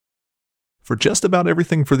for just about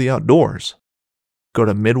everything for the outdoors. Go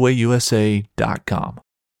to MidwayUSA.com.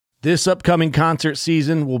 This upcoming concert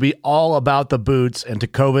season will be all about the boots, and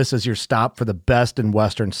Tecovas is your stop for the best in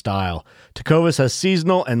Western style. Tecovas has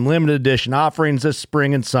seasonal and limited edition offerings this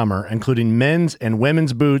spring and summer, including men's and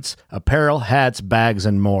women's boots, apparel, hats, bags,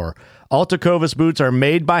 and more. All Tecovas boots are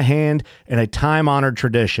made by hand in a time-honored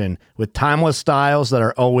tradition with timeless styles that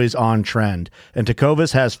are always on trend. And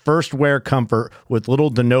Tecovas has first wear comfort with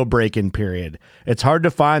little to no break-in period. It's hard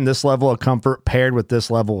to find this level of comfort paired with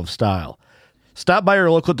this level of style. Stop by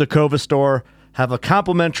your local Tecovas store, have a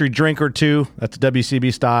complimentary drink or two, that's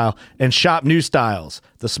WCB style, and shop new styles.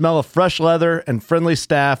 The smell of fresh leather and friendly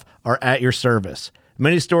staff are at your service.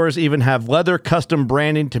 Many stores even have leather custom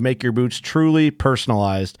branding to make your boots truly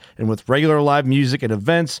personalized. And with regular live music and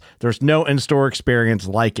events, there's no in-store experience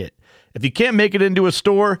like it. If you can't make it into a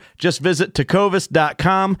store, just visit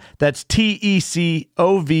Tecovas.com. That's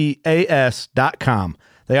TECOVAS.com.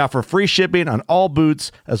 They offer free shipping on all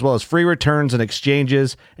boots, as well as free returns and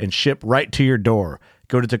exchanges, and ship right to your door.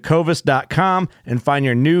 Go to Tecovas.com and find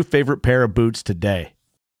your new favorite pair of boots today.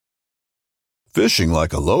 Fishing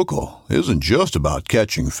like a local isn't just about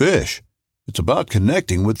catching fish. It's about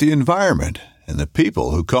connecting with the environment and the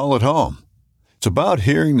people who call it home. It's about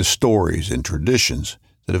hearing the stories and traditions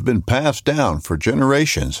that have been passed down for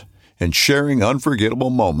generations and sharing unforgettable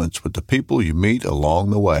moments with the people you meet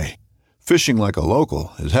along the way. Fishing like a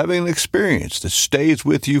local is having an experience that stays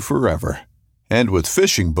with you forever. And with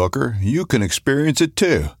Fishing Booker, you can experience it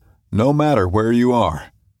too, no matter where you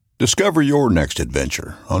are. Discover your next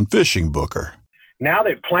adventure on Fishing Booker. Now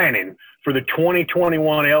that planning for the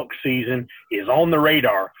 2021 elk season is on the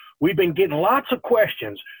radar, we've been getting lots of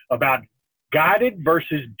questions about guided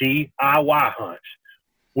versus DIY hunts.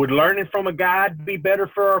 Would learning from a guide be better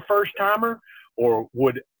for our first timer, or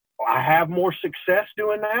would I have more success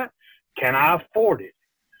doing that? Can I afford it?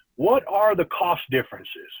 What are the cost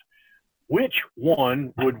differences? Which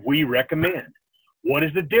one would we recommend? What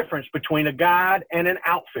is the difference between a guide and an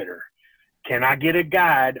outfitter? Can I get a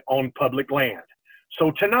guide on public land?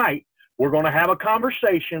 So tonight, we're going to have a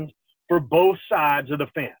conversation for both sides of the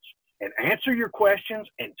fence and answer your questions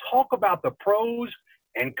and talk about the pros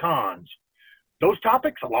and cons. Those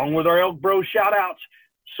topics, along with our Elk Bros shout-outs.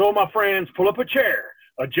 So, my friends, pull up a chair,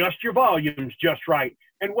 adjust your volumes just right,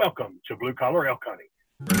 and welcome to Blue Collar Elk Hunting.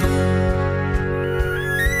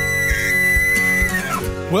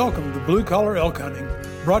 Welcome to Blue Collar Elk Hunting,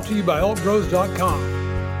 brought to you by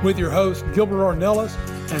ElkBros.com, with your host Gilbert Ornelas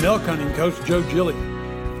and elk hunting coach Joe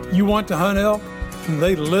Gillian. You want to hunt elk, and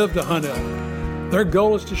they live to hunt elk. Their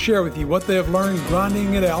goal is to share with you what they have learned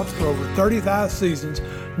grinding it out for over 35 seasons,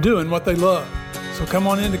 doing what they love. So come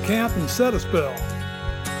on into camp and set a spell.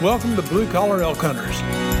 Welcome to Blue Collar Elk Hunters.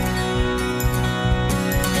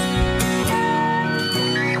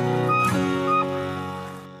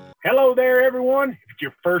 Hello there, everyone. If it's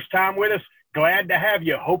your first time with us, glad to have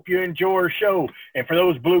you. Hope you enjoy our show. And for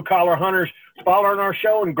those blue-collar hunters following our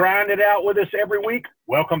show and grind it out with us every week,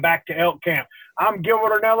 welcome back to Elk Camp. I'm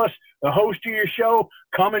Gilbert Ornelas, the host of your show,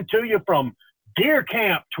 coming to you from Deer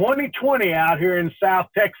Camp 2020 out here in South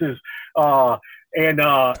Texas. From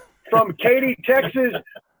Katy, Texas,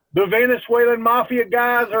 the Venezuelan Mafia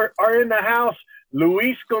guys are in the house.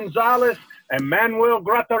 Luis Gonzalez and Manuel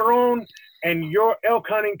Grataron, and your elk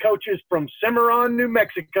hunting coaches from Cimarron, New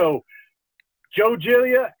Mexico, Joe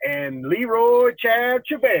Gillia and Leroy Chad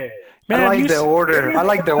Chavez. I like the order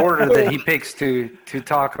that he picks to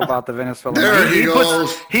talk about the Venezuelan. There he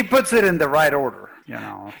goes. He puts it in the right order, you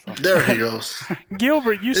know. So. There he goes.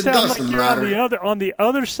 Gilbert, you sound like you're on the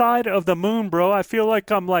other side of the moon, bro. I feel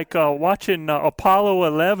like I'm watching Apollo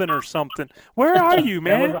 11 or something. Where are you,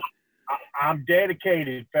 man? I'm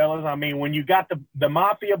dedicated, fellas. I mean, when you got the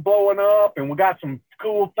mafia blowing up and we got some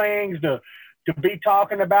cool things to be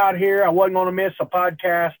talking about here, I wasn't going to miss a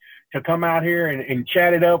podcast to come out here and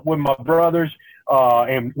chat it up with my brothers.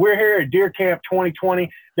 And we're here at Deer Camp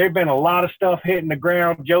 2020. There's been a lot of stuff hitting the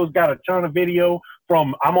ground. Joe's got a ton of video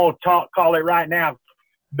from, I'm going to call it right now,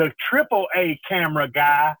 the AAA camera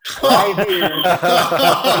guy right here.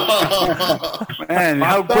 Man,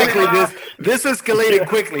 how quickly this escalated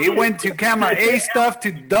quickly. It went to camera A stuff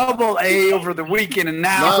to double A over the weekend, and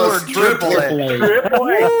now we're triple A. Triple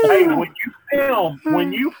A. Hey,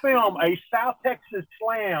 when you film a South Texas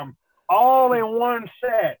Slam all in one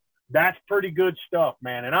set, that's pretty good stuff,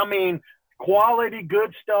 man. And I mean, quality,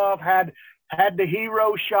 good stuff. Had had the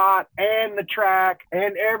hero shot and the track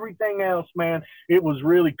and everything else, man. It was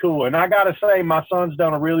really cool. And I got to say, my son's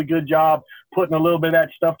done a really good job putting a little bit of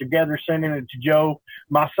that stuff together, sending it to Joe.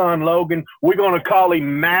 My son, Logan, we're going to call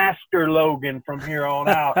him Master Logan from here on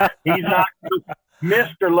out. He's not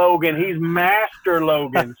Mr. Logan. He's Master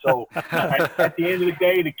Logan. So at the end of the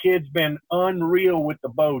day, the kid's been unreal with the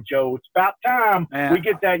bow, Joe. It's about time we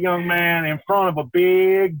get that young man in front of a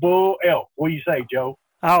big bull elk. What do you say, Joe?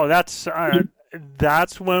 Oh, that's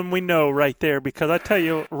when we know right there, because I tell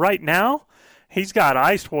you right now, he's got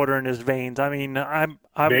ice water in his veins. I mean, I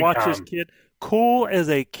watched this kid cool as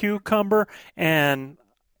a cucumber and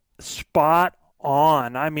spot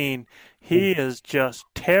on. I mean, he is just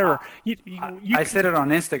terror. I said it on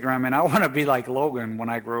Instagram, and I want to be like Logan when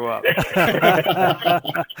I grew up.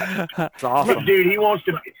 It's awesome. Dude, he wants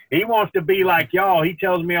to be like y'all. He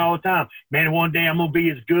tells me all the time, man, one day I'm going to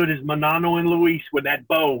be as good as Manano and Luis with that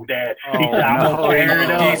bow, Dad. He said, I'm going to tear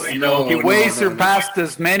it up. He way surpassed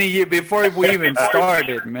us many years before we even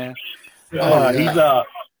started, man.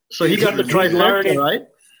 So he got the trifecta, right?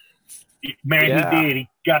 Man, he did. He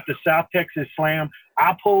got the South Texas Slam.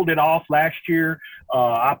 I pulled it off last year.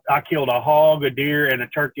 I killed a hog, a deer, and a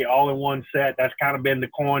turkey all in one set. That's kind of been the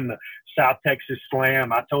coin, the South Texas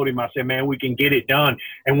Slam. I told him, I said, man, we can get it done.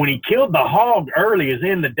 And when he killed the hog early, is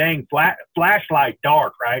in the dang flashlight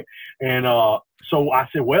dark, right? And so I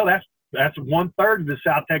said, well, that's 1/3 of the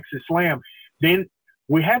South Texas Slam. Then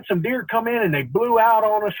we had some deer come in, and they blew out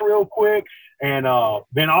on us real quick. And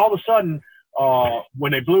then all of a sudden,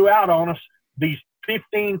 when they blew out on us, these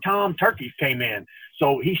 15 tom turkeys came in.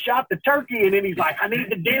 So he shot the turkey, and then he's like, I need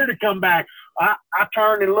the deer to come back. I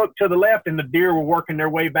turned and looked to the left, and the deer were working their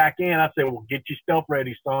way back in. I said, well, get your stuff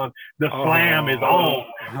ready, son. The slam is on.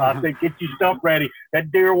 I said, get your stuff ready.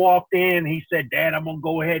 That deer walked in. He said, Dad, I'm going to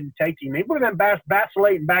go ahead and take him. He would have been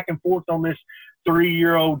vacillating back and forth on this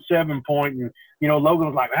 3-year-old 7-point. And, you know, Logan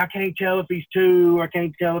was like, I can't tell if he's 2. I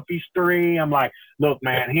can't tell if he's 3. I'm like, look,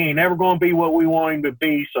 man, he ain't never going to be what we want him to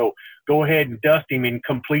be. So go ahead and dust him and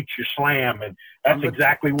complete your slam. And that's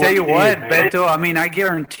exactly what Tell you what, man. Beto, I mean, I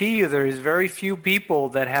guarantee you there is very few people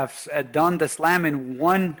that have done the slam in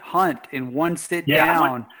one hunt, in one sit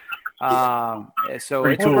down. So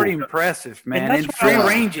it's pretty impressive, man. And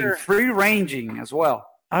free ranging as well.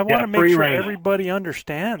 I want to make sure everybody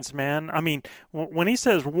understands, man. I mean, when he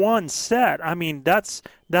says one set, I mean, that's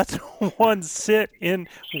one sit in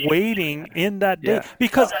waiting in that day. Yeah.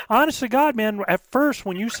 Because, honest to God, man, at first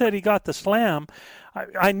when you said he got the slam,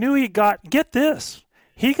 I knew get this,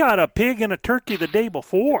 he got a pig and a turkey the day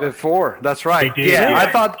before. That's right. Yeah,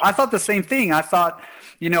 I thought the same thing. I thought,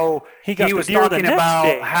 you know, he was talking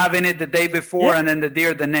about having it the day before and then the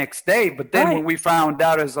deer the next day. But then when we found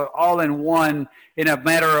out it was all in one in a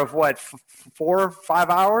matter of, 4 or 5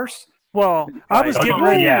 hours? Well, I was getting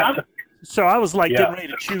ready. So I was like getting ready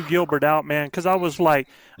to chew Gilbert out, man, because I was like,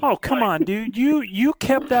 oh, come on, dude. You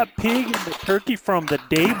kept that pig and the turkey from the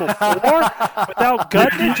day before without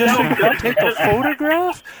gutting it just so you could take a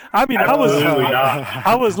photograph? I mean,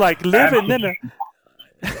 I was like living in it.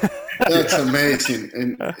 That's amazing.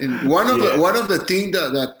 And one of the things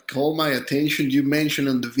that caught my attention, you mentioned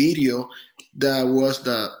on the video, that was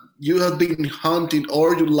that you have been hunting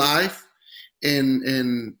all your life,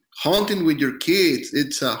 and hunting with your kids,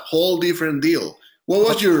 it's a whole different deal. What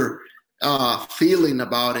was your feeling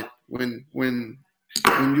about it when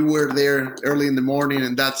you were there early in the morning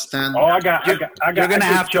in that stand? Oh, you're gonna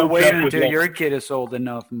have to wait until your kid is old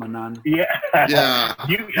enough, Manan. Yeah.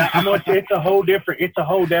 It's a whole different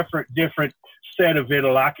set of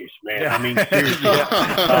Vitellakis, man. I mean, seriously.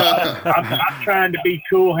 I'm trying to be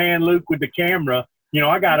cool hand Luke with the camera. You know,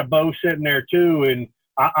 I got a bow sitting there too, and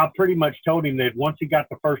I pretty much told him that once he got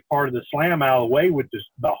the first part of the slam out of the way with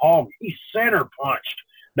the hog, he center punched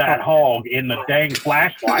that hog in the dang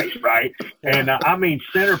flashlight, right? And I mean,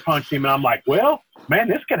 center punched him, and I'm like, well, man,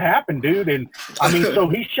 this could happen, dude. And I mean, so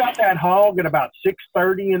he shot that hog at about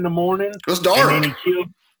 6:30 in the morning. It was dark. And then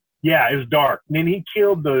it was dark. And then he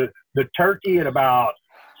killed the turkey at about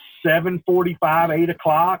 7:45, 8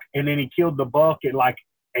 o'clock, and then he killed the buck at like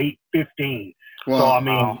 8:15. Wow. So I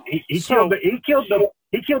mean, he killed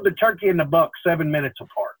the turkey and the buck 7 minutes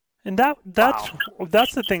apart. And that's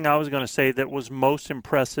the thing I was going to say that was most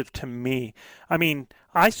impressive to me. I mean,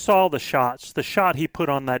 I saw the shots. The shot he put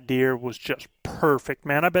on that deer was just perfect,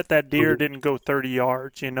 man. I bet that deer didn't go 30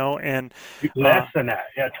 yards, you know, and less than that.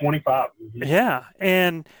 Yeah, 25. Yeah,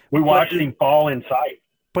 and we watched him fall in sight.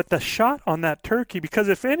 But the shot on that turkey, because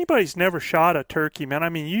if anybody's never shot a turkey, man, I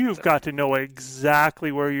mean, you've got to know exactly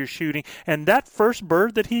where you're shooting. And that first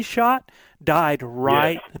bird that he shot died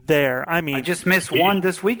right there. I mean, I just missed one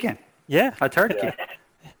this weekend. Yeah. A turkey.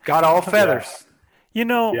 Got all feathers. You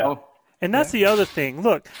know, and that's the other thing.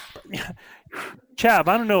 Look, Chab,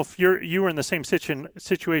 I don't know if you were in the same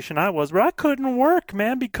situation I was, but I couldn't work,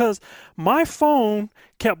 man, because my phone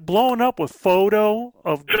kept blowing up with photo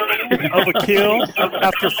of a kill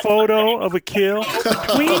after photo of a kill.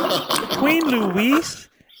 Between Luis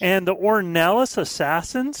and the Ornelas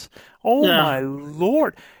assassins, my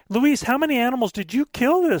Lord. Luis, how many animals did you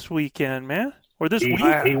kill this weekend, man? Or this week?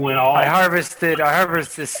 He went off. I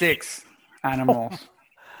harvested 6 animals.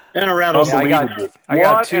 And a rattlesnake. I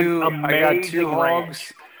got two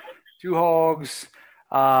hogs. 2 hogs.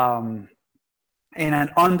 In an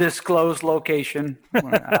undisclosed location. 2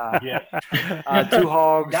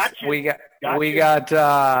 hogs. Gotcha. We got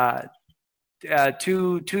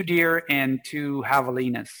 2 deer and 2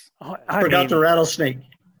 javelinas. Forgot the rattlesnake.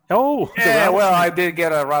 Oh, yeah. Well, I did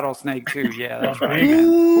get a rattlesnake too. Yeah, that's right.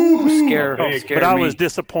 Ooh, scared but I me. was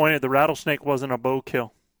disappointed. The rattlesnake wasn't a bow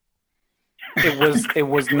kill. It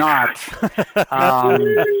was not. I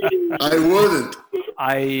wouldn't.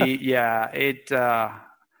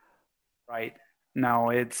 Right.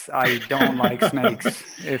 No, I don't like snakes.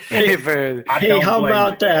 How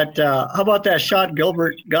about that shot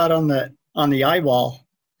Gilbert got on the eyeball?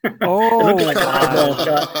 Oh, it looked like an eyeball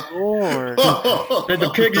shot. Lord. Did the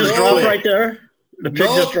pig just drop right there? The pig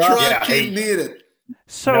just dropped. Tracking needed.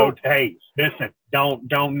 So, hey, listen,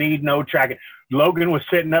 don't need no tracking. Logan was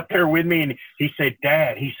sitting up there with me, and he said,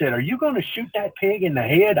 "Dad," he said, "are you going to shoot that pig in the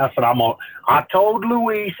head?" I said, I told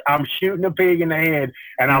Luis I'm shooting a pig in the head,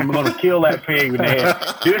 and I'm going to kill that pig in the head.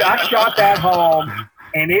 Dude, I shot that hog,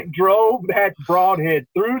 and it drove that broadhead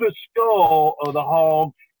through the skull of the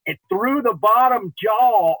hog, and through the bottom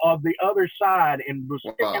jaw of the other side, and was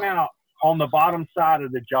sticking out on the bottom side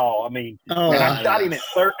of the jaw. I mean, I shot him at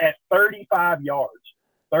 35 yards.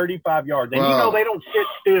 35 yards. And, they don't sit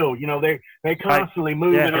still. They constantly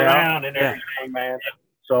moving around and everything, man.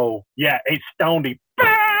 So, it stoned him. Man,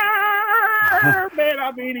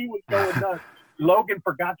 I mean, he was going nuts. Logan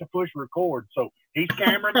forgot to push record, so he's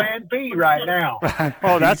cameraman B right now.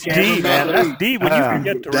 Oh, that's D, man. That's D when you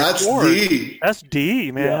forget to record. That's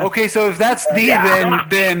D, man. Yeah. Okay, so if that's D,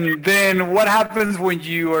 then what happens when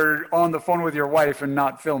you are on the phone with your wife and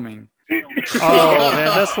not filming? Oh man,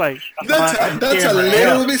 that's a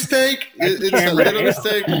little mistake. It's a little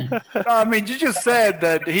mistake. I mean, you just said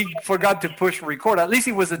that he forgot to push record. At least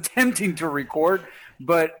he was attempting to record,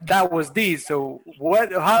 but that was D. So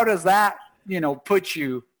how does that put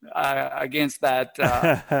you against that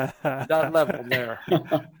that level there?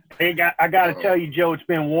 Hey, I got to tell you, Joe, it's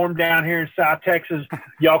been warm down here in South Texas.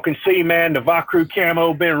 Y'all can see, man, the Vacru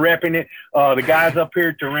camo, been repping it. The guys up here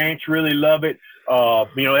at the ranch really love it.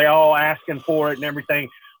 They all asking for it and everything.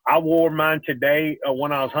 I wore mine today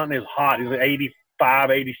when I was hunting. It was hot. It was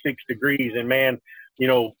 85, 86 degrees. And, man,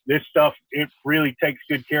 this stuff, it really takes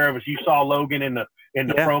good care of us. You saw Logan in the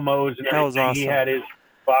promos and everything. That was awesome. He had his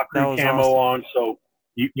Vacru camo on. So,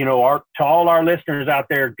 to all our listeners out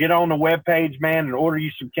there, get on the webpage, man, and order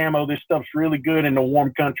you some camo. This stuff's really good in the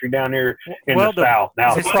warm country down here in the South.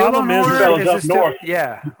 Now, the problem is up north.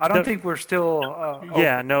 I don't think we're still.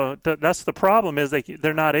 That's the problem is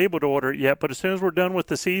they're not able to order it yet. But as soon as we're done with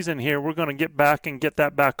the season here, we're going to get back and get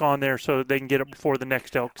that back on there so they can get it before the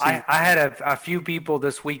next elk season. I had a few people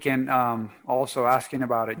this weekend also asking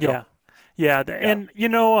about it. Joe. Yeah, and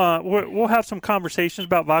we'll have some conversations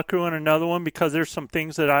about Vacru on another one because there's some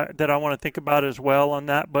things that I want to think about as well on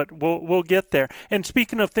that, but we'll get there. And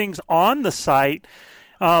speaking of things on the site,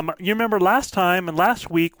 you remember last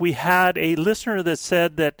week we had a listener that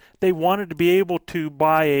said that they wanted to be able to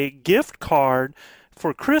buy a gift card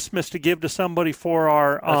for Christmas to give to somebody for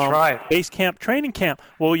our base camp training camp.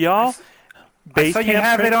 Well, y'all. So you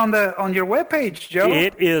have it on your webpage, Joe.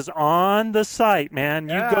 It is on the site, man.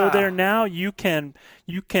 You go there now. You can.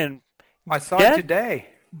 I saw it today.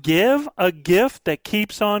 Give a gift that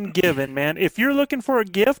keeps on giving, man. If you're looking for a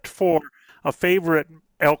gift for a favorite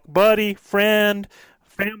elk buddy, friend,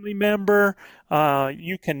 family member,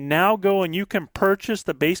 you can now go and you can purchase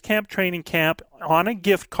the Base Camp Training Camp on a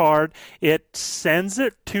gift card. It sends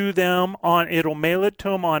it to them it'll mail it to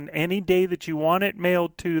them on any day that you want it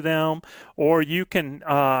mailed to them, or you can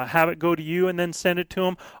have it go to you and then send it to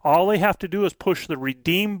them. All they have to do is push the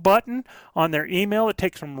redeem button on their email. It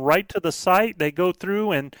takes them right to the site. They go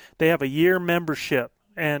through and they have a year membership.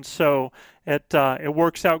 And so it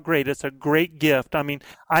works out great. It's a great gift. I mean,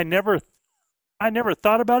 I never I never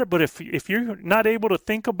thought about it, but if you're not able to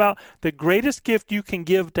think about the greatest gift you can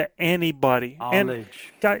give to anybody,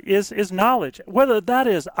 knowledge, and is knowledge. Whether that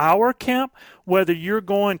is our camp, whether you're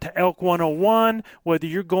going to Elk 101, whether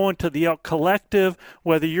you're going to the Elk Collective,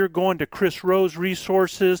 whether you're going to Chris Rose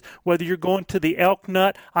Resources, whether you're going to the Elk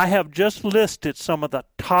Nut, I have just listed some of the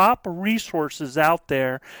top resources out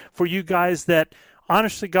there for you guys that,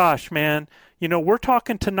 honestly, gosh, man, you know, we're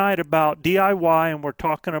talking tonight about DIY and we're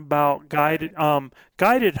talking about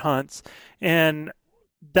guided hunts, and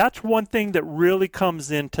that's one thing that really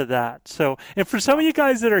comes into that. So, and for some of you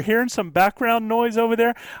guys that are hearing some background noise over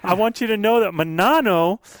there, I want you to know that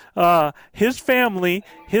Manano, his family,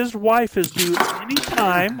 his wife is due any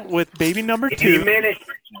time with baby number 2.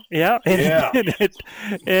 Yeah,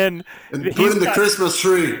 and put in the Christmas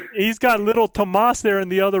tree. He's got little Tomas there in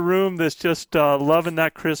the other room that's just loving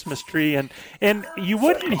that Christmas tree, and you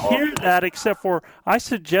wouldn't hear that except for I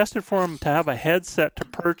suggested for him to have a headset to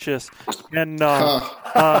purchase, and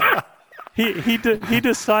he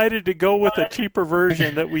decided to go with a cheaper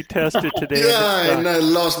version that we tested today. Yeah, and I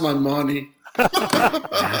lost my money.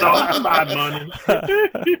 Lost my money.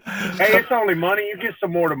 Hey, it's only money. You get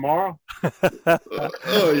some more tomorrow.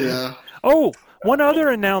 Oh yeah. Oh, one other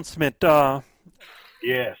announcement. Yes,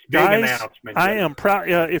 big guys, announcement. I am proud.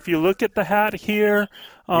 If you look at the hat here,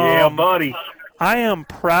 yeah, buddy. I am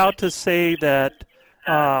proud to say that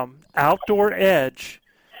Outdoor Edge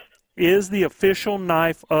is the official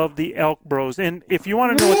knife of the Elk Bros. And if you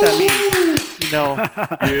want to know what that means, you know,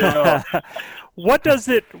 yeah. What does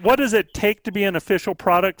it take to be an official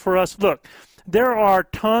product for us? Look, there are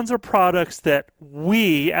tons of products that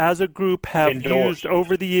we as a group have used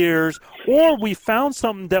over the years, or we found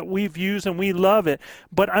something that we've used and we love it.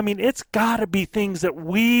 But I mean, it's got to be things that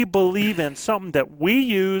we believe in, something that we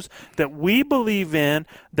use, that we believe in,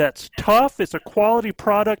 that's tough. It's a quality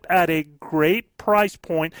product at a great price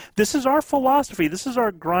point. This is our philosophy. This is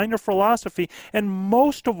our grinder philosophy. And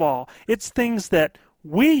most of all, it's things that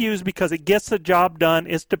we use because it gets the job done,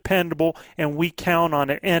 it's dependable, and we count on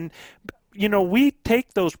it. And, you know, we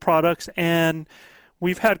take those products and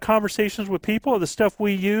we've had conversations with people of the stuff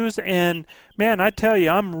we use, and, man, I tell you,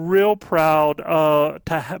 I'm real proud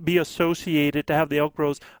to be associated, to have the Elk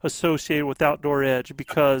Bros associated with Outdoor Edge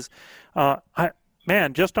because,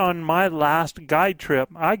 man, just on my last guide trip,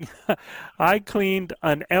 I cleaned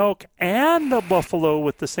an elk and a buffalo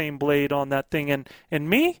with the same blade on that thing. And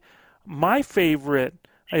me, my favorite,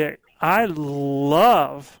 I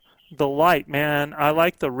love the light, man. I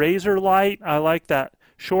like the razor light. I like that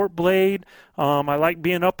short blade. I like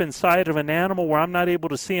being up inside of an animal where I'm not able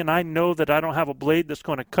to see, and I know that I don't have a blade that's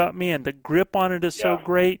going to cut me, and the grip on it is so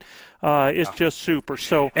great. It's just super.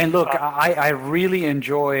 So, and look, I really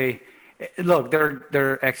enjoy. Look,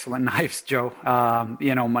 they're excellent knives, Joe.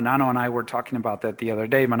 You know, Manano and I were talking about that the other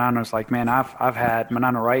day. Manano's like, man, I've had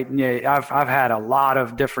Manano, right? Yeah, I've had a lot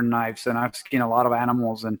of different knives, and I've skinned a lot of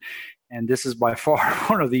animals, and this is by far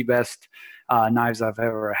one of the best knives I've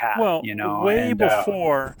ever had. Well, you know, way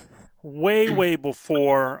before, we've.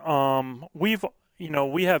 You know,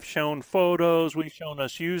 we have shown photos, we've shown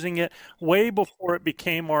us using it way before it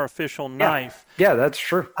became our official knife. Yeah, that's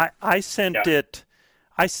true. I sent it.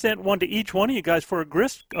 I sent one to each one of you guys for a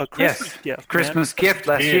Christmas gift. Christmas gift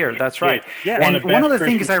last year. That's right. Yeah. And one of the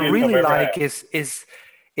things I really like is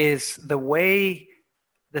the way,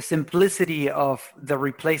 the simplicity of the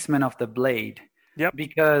replacement of the blade. Yep.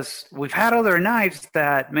 Because we've had other knives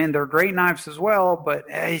that, man, they're great knives as well, but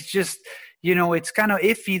it's just, you know, it's kind of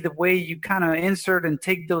iffy the way you kind of insert and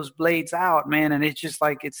take those blades out, man, and it's just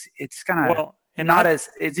like it's kind of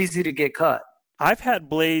it's easy to get cut. I've had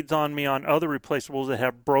blades on me on other replaceables that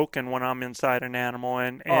have broken when I'm inside an animal.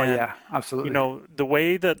 And oh, yeah, absolutely. You know, the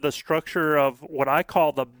way that the structure of what I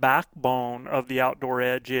call the backbone of the Outdoor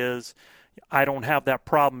Edge is, I don't have that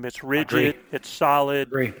problem. It's rigid. It's solid.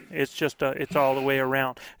 It's just it's all the way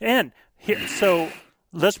around. And so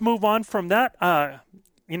let's move on from that.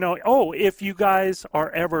 You know, if you guys are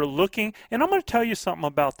ever looking, and I'm going to tell you something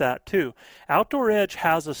about that too. Outdoor Edge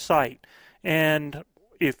has a site, and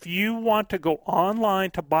if you want to go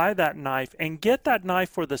online to buy that knife and get that knife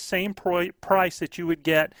for the same price that you would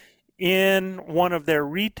get in one of their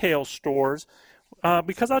retail stores,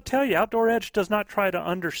 because I'll tell you, Outdoor Edge does not try to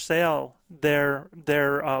undersell their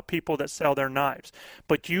people that sell their knives.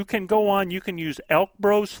 But you can go on, you can use Elk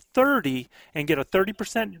Bros 30 and get a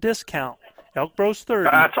 30% discount. Elk Bros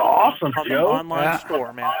 30. That's awesome, on Joe. the online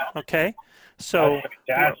store, man. Okay? So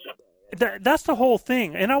That's the whole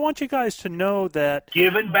thing. And I want you guys to know that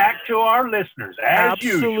giving back to our listeners, as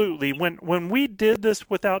absolutely. Usual. When we did this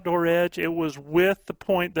with Outdoor Edge, it was with the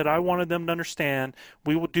point that I wanted them to understand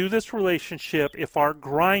we will do this relationship if our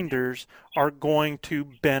grinders are going to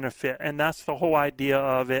benefit. And that's the whole idea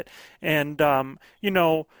of it. And,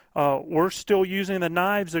 we're still using the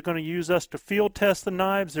knives. They're going to use us to field test the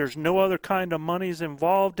knives. There's no other kind of monies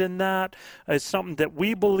involved in that. It's something that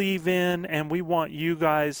we believe in, and we want you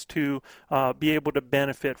guys to be able to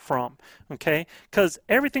benefit from, okay? Because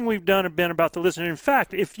everything we've done has been about the listener. In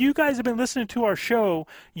fact, if you guys have been listening to our show,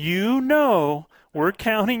 you know we're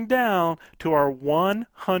counting down to our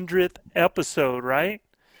 100th episode, right?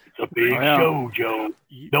 It's a big show, Joe.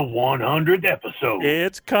 The 100th episode.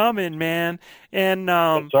 It's coming, man. And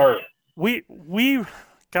yes, sir. we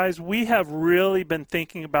guys, we have really been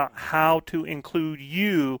thinking about how to include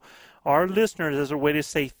you, our listeners, as a way to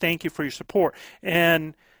say thank you for your support.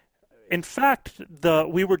 And in fact,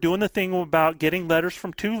 we were doing the thing about getting letters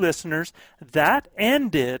from 2 listeners. That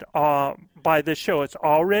ended by this show. It's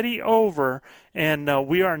already over, and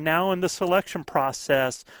we are now in the selection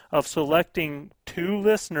process of selecting 2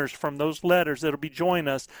 listeners from those letters that will be joining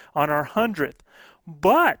us on our 100th.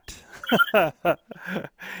 But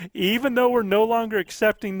even though we're no longer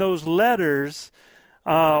accepting those letters,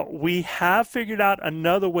 we have figured out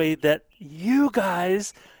another way that you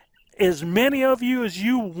guys, as many of you as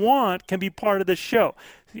you want, can be part of the show.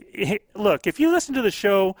 Look, if you listen to the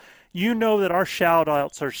show, you know that our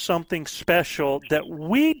shout-outs are something special that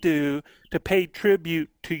we do to pay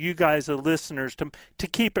tribute to you guys as listeners, to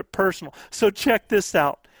keep it personal. So check this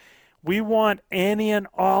out. We want any and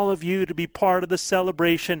all of you to be part of the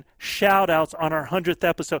celebration shout-outs on our 100th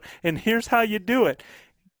episode. And here's how you do it.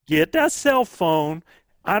 Get that cell phone.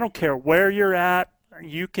 I don't care where you're at.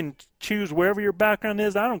 You can choose wherever your background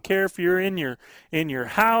is. I don't care if you're in your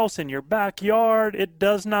house, in your backyard. It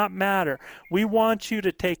does not matter. We want you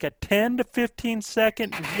to take a 10 to 15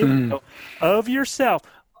 second video of yourself.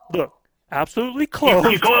 Look, absolutely closed.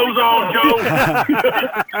 Keep your clothes on, Joe.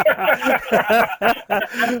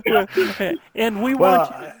 And we want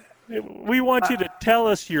you to tell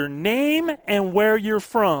us your name and where you're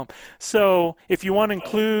from. So if you want to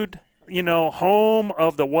include, home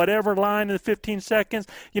of the whatever line in the 15 seconds,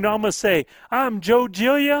 I'm going to say, I'm Joe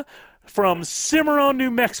Giglia from Cimarron,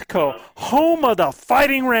 New Mexico, home of the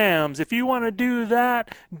Fighting Rams. If you want to do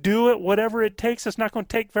that, do it, whatever it takes. It's not going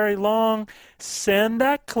to take very long. Send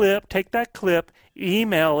that clip, take that clip,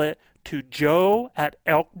 email it to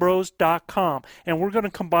joe@elkbros.com. And we're going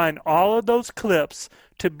to combine all of those clips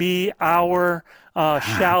to be our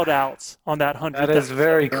shout-outs on that 100th That is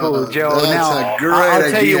very cool, Joe. That's now, a great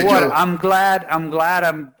I'll tell you idea, what, Joe. I'm glad I'm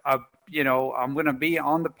going to be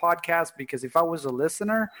on the podcast, because if I was a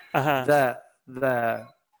listener, the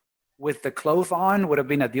with the clothes on would have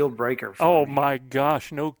been a deal breaker. Oh my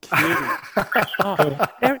gosh, no kidding.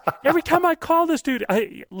 Every time I call this dude,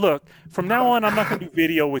 look, from now on, I'm not going to do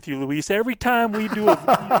video with you, Luis. Every time we do a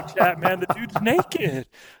video chat, man, the dude's naked.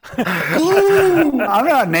 I'm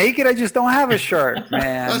not naked. I just don't have a shirt,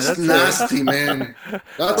 man. That's nasty, man.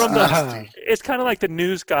 That's nasty. It's kind of like the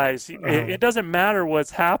news guys. It doesn't matter what's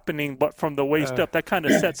happening, but from the waist up, that kind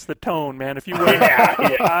of sets the tone, man. If you wear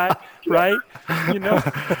it, right?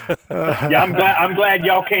 Yeah, I'm glad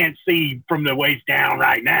y'all can't see from the waist down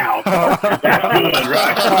right now. That's good,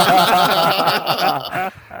 right?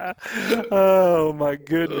 Oh my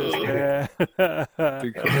goodness, man.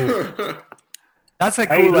 That's a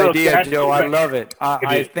cool idea, Joe. I love it.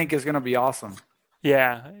 I think it's going to be awesome.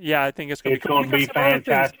 Yeah, I think it's going to be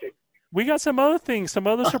fantastic. We got some other things, some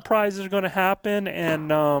other surprises are going to happen, and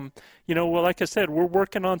like I said, we're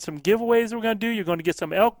working on some giveaways we're going to do. You're going to get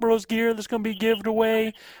some Elk Bros gear that's going to be given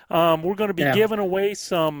away. We're going to be giving away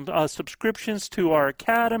some subscriptions to our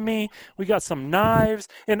academy. We got some knives,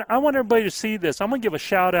 and I want everybody to see this. I'm going to give a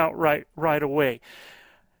shout out right away.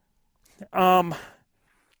 A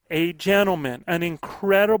gentleman, an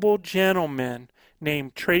incredible gentleman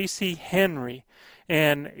named Tracy Henry.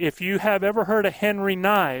 And if you have ever heard of Henry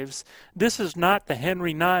Knives, this is not the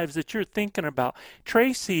Henry Knives that you're thinking about.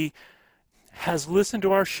 Tracy has listened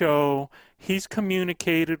to our show. He's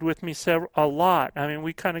communicated with me a lot. I mean,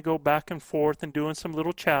 we kind of go back and forth and doing some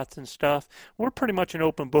little chats and stuff. We're pretty much an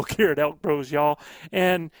open book here at Elk Bros, y'all.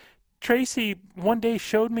 And Tracy one day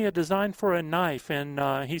showed me a design for a knife,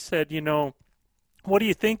 and he said, what do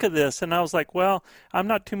you think of this? And I was like, well, I'm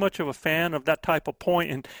not too much of a fan of that type of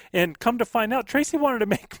point. And come to find out, Tracy wanted to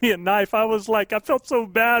make me a knife. I was like, I felt so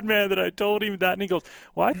bad, man, that I told him that. And he goes,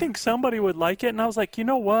 well, I think somebody would like it. And I was like, you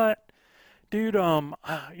know what? Dude,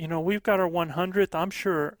 we've got our 100th. I'm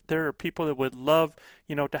sure there are people that would love,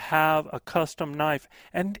 to have a custom knife.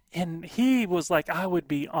 And he was like, I would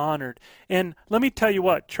be honored. And let me tell you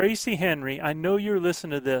what, Tracy Henry, I know you're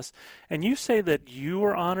listening to this, and you say that you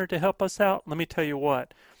are honored to help us out. Let me tell you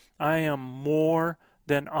what, I am more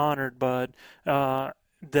than honored, bud,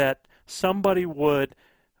 that somebody would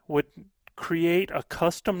create a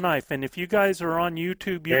custom knife. And if you guys are on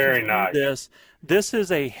YouTube, you can see this. This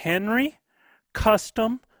is a Henry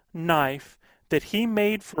custom knife that he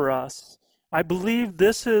made for us. I believe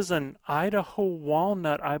this is an Idaho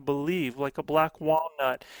walnut, like a black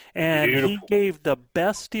walnut. And Beautiful. He gave the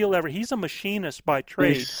best steel ever. He's a machinist by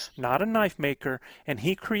trade, not a knife maker. And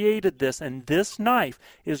he created this. And this knife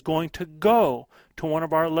is going to go to one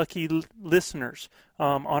of our lucky listeners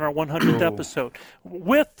on our 100th episode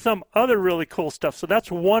with some other really cool stuff. So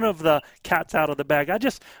that's one of the cats out of the bag. I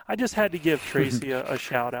just had to give Tracy a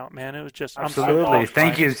shout out, man. It was just absolutely.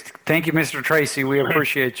 Thank you, Mr. Tracy. We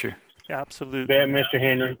appreciate you. Absolutely. Bet, Mr.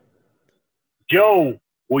 Henry. Joe,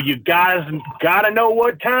 well, you guys got to know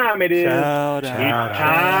what time it is. It's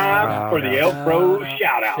time for the Elk Bros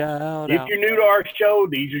shout out. If you're new to our show,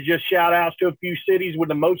 these are just shout outs to a few cities with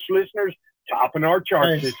the most listeners topping our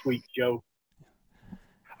charts this week, Joe.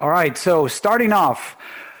 All right, so starting off,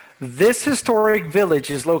 this historic village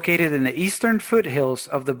is located in the eastern foothills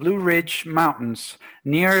of the Blue Ridge Mountains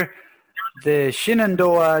near the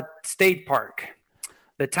Shenandoah State Park.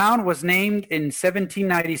 The town was named in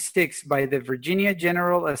 1796 by the Virginia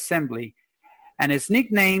General Assembly and is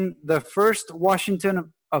nicknamed the first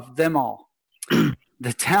Washington of them all.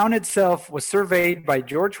 The town itself was surveyed by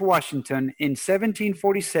George Washington in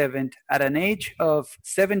 1747 at an age of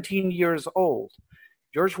 17 years old.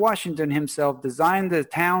 George Washington himself designed the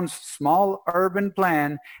town's small urban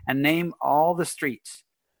plan and named all the streets.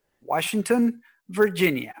 Washington,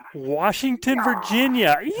 Virginia. Washington,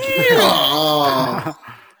 Virginia.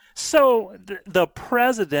 So the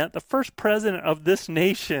president, the first president of this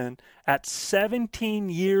nation at 17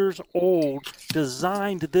 years old,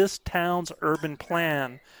 designed this town's urban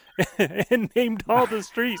plan and named all the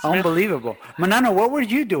streets. Unbelievable. Manano, what were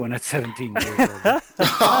you doing at 17 years old?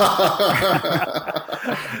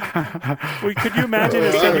 Could you imagine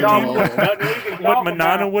at 17 what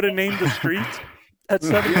Manano would have named the streets at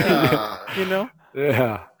 17?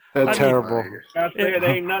 Yeah. That's terrible. I say there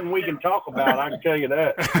ain't nothing we can talk about. I can tell you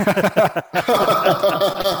that.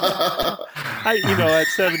 At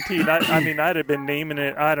 17, I'd have been naming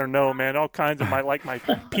it. I don't know, man. All kinds of my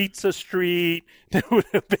pizza street. It would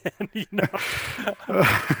have been, it would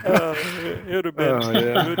have been,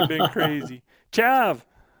 it would have been crazy. Chav.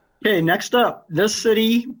 Okay, next up, this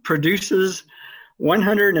city produces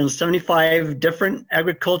 175 different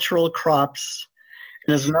agricultural crops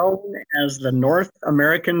and is known as the North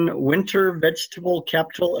American winter vegetable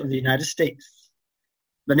capital of the United States.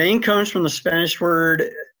 The name comes from the Spanish word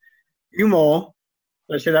humo.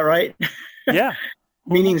 Did I say that right? Yeah.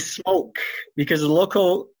 Meaning smoke, because the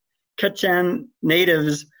local Quechan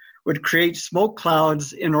natives would create smoke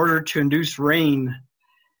clouds in order to induce rain.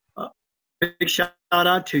 Big shout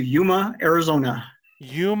out to Yuma, Arizona.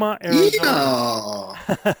 Yuma, Arizona.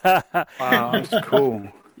 Yeah. Wow, that's cool.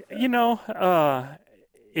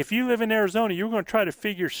 If you live in Arizona, you're going to try to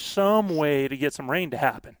figure some way to get some rain to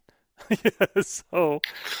happen. So,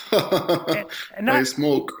 and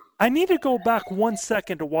smoke. I need to go back 1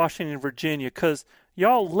 second to Washington, Virginia, because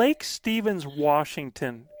y'all, Lake Stevens,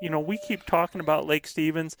 Washington. We keep talking about Lake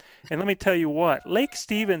Stevens, and let me tell you what, Lake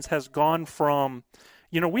Stevens has gone from,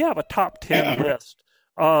 we have a top 10 list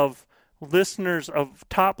of listeners of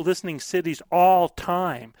top listening cities all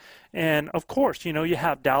time. And of course, you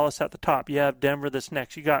have Dallas at the top, you have Denver that's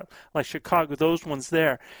next, you got like Chicago, those ones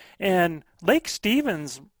there. And Lake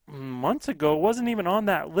Stevens months ago wasn't even on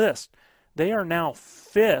that list. They are now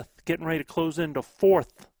 5th, getting ready to close into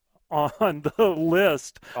 4th on the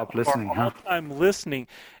list. Top listening, all-time listening.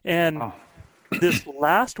 And this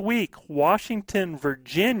last week, Washington,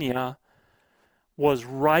 Virginia was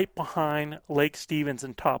right behind Lake Stevens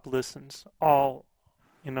in top listens, all,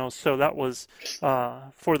 so that was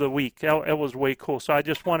for the week. It was way cool. So I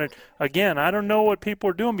just wanted, again, I don't know what people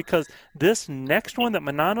are doing, because this next one that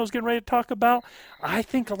Manano's getting ready to talk about, I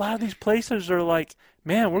think a lot of these places are like,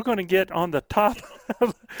 man, we're going to get on the top.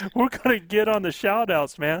 We're going to get on the shout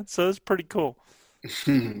outs, man. So it's pretty cool.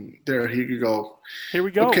 Here you go. Here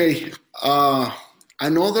we go. Okay.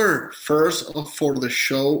 Another first for the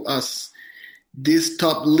show, as this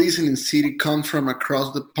top listening city comes from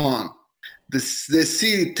across the pond. The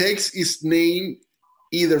city takes its name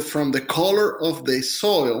either from the color of the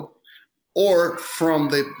soil or from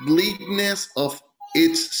the bleakness of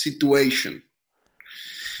its situation.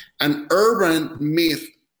 An urban myth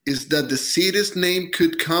is that the city's name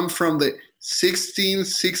could come from the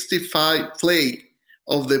 1665 plague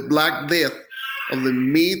of the Black Death of the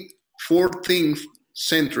mid-14th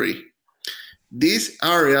century. This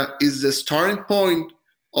area is the starting point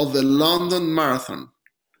of the London Marathon.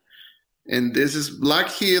 And this is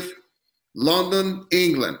Blackheath, London,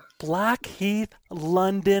 England. Blackheath,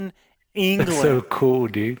 London, England. That's so cool,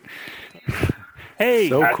 dude. Hey.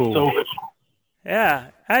 So cool. So,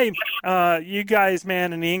 yeah. Hey, you guys,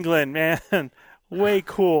 man, in England, man, way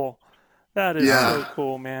cool. That is so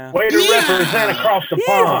cool, man. Way to represent across the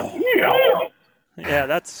pond. Yeah,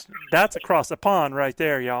 that's across the pond right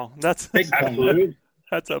there, y'all. That's absolutely.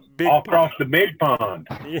 That's a big all across the big pond.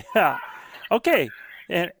 Yeah. Okay.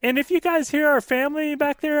 And if you guys hear our family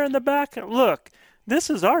back there in the back, look, this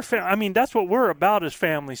is our family. I mean, that's what we're about as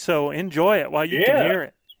family. So enjoy it while you can hear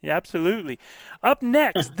it. Yeah, absolutely. Up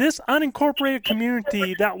next, this unincorporated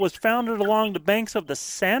community that was founded along the banks of the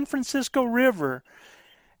San Francisco River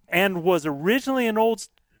and was originally an old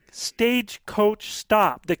stagecoach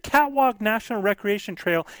stop. The Catwalk National Recreation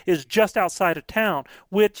Trail is just outside of town,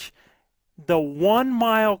 which the 1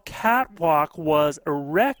 mile catwalk was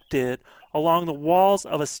erected along the walls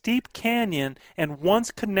of a steep canyon and once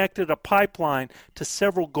connected a pipeline to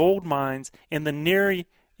several gold mines in the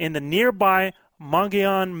nearby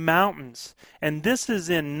Mogollon Mountains. And this is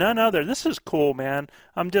in none other. This is cool, man.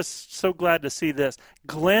 I'm just so glad to see this.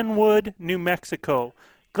 Glenwood, New Mexico.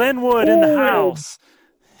 Glenwood in the house.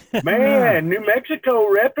 Man, New Mexico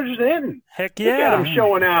representing. Heck yeah. Look at them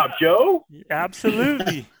showing out, Joe.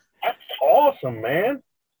 Absolutely. That's awesome, man.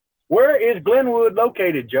 Where is Glenwood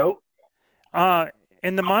located, Joe?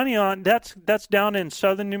 In the Mogollon, that's down in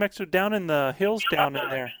southern New Mexico, down in the hills down in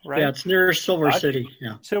there, right? Yeah, it's near Silver City.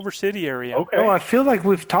 Yeah, Silver City area. Okay. Oh, I feel like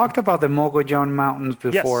we've talked about the Mogollon Mountains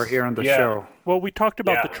before here on the show. Well, we talked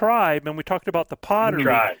about the tribe, and we talked about the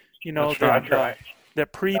pottery. You know,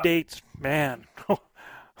 that predates, man,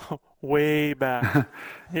 way back.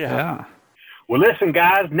 Yeah. Well, listen,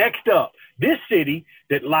 guys, next up, this city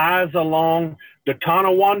that lies along the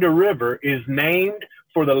Tonawanda River is named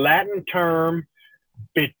for the Latin term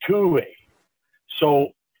Betuwe,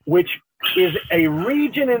 which is a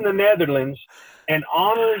region in the Netherlands and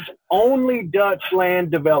honors only Dutch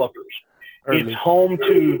land developers. It's home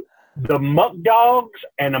to the Muck Dogs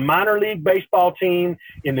and a minor league baseball team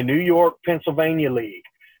in the New York, Pennsylvania League,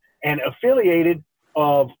 and affiliated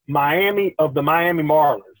of the Miami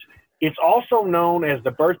Marlins. It's also known as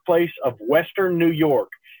the birthplace of Western New York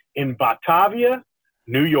in Batavia,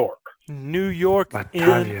 New York. New York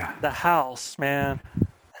Batavia. In the house, man.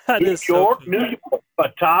 New York,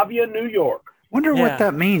 Batavia, New York. Wonder what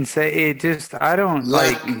that means. It just, I don't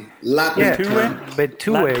Latin.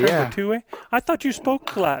 Betuwe, yeah. Betuwe? I thought you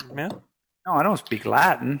spoke Latin, man. No, I don't speak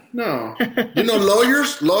Latin. No. You know,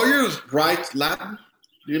 lawyers write Latin.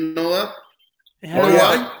 You know that? Yeah.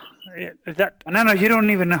 Why? No, you don't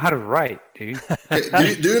even know how to write, dude.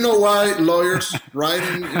 Hey, do you know why lawyers write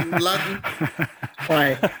in Latin?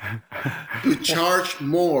 Why? To charge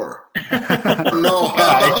more. No.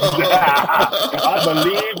 I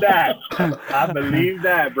believe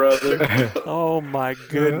that, brother. Oh my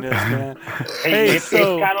goodness, man. Hey, it's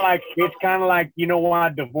kind of like you know why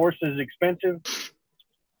divorce is expensive?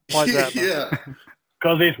 Why is that? Yeah.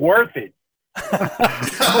 Because it's worth it.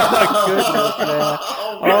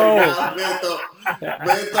 Oh my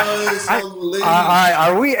goodness, man.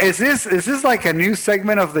 Are we? Is this like a new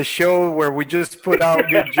segment of the show where we just put out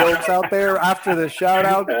good jokes out there after the shout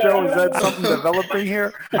out, Joe? Is that something developing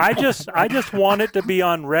here? I just want it to be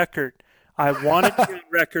on record. I want it to be on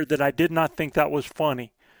record that I did not think that was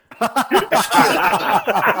funny. Yeah,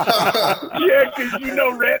 because you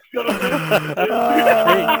know Rhett's gonna.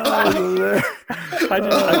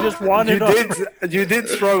 I just wanted. You did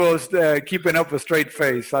struggle keeping up a straight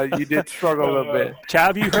face. You did struggle a little bit.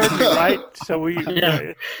 Chav, you heard me right, so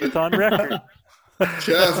it's on record.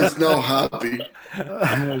 Chav is no happy.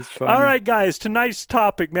 All right, guys. Tonight's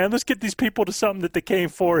topic, man. Let's get these people to something that they came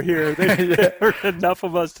for here. They've heard enough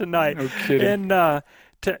of us tonight. No kidding. And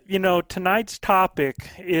tonight's topic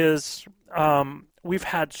is we've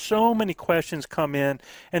had so many questions come in,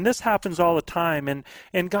 and this happens all the time. And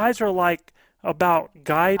guys are like about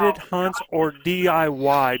guided hunts or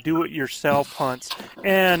DIY, do-it-yourself hunts.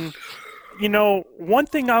 And one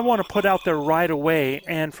thing I want to put out there right away,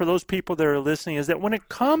 and for those people that are listening, is that when it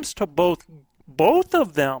comes to both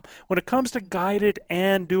of them, when it comes to guided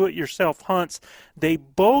and do-it-yourself hunts, they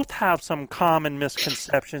both have some common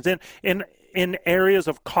misconceptions. In areas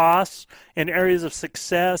of costs, in areas of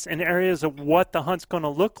success, in areas of what the hunt's going to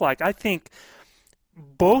look like. I think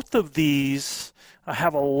both of these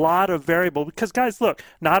have a lot of variable because, guys, look,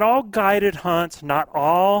 not all guided hunts, not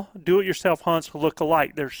all do-it-yourself hunts look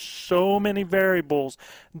alike. There's so many variables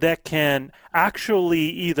that can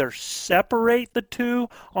actually either separate the two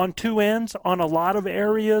on two ends on a lot of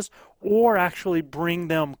areas or actually bring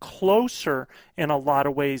them closer in a lot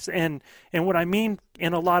of ways. And what I mean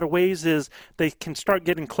in a lot of ways is they can start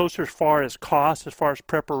getting closer as far as cost, as far as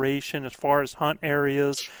preparation, as far as hunt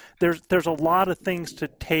areas. There's a lot of things to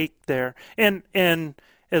take there. And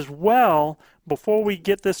as well, before we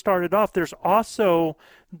get this started off, there's also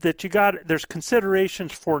that there's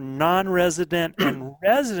considerations for non-resident and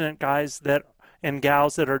resident guys and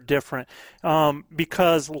gals that are different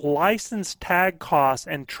because license tag costs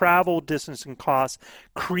and travel distancing costs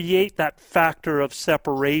create that factor of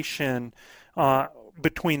separation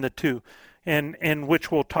between the two, and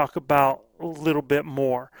which we'll talk about a little bit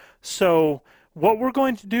more. So what we're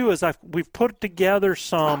going to do is we've put together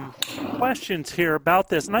some questions here about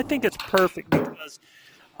this, and I think it's perfect because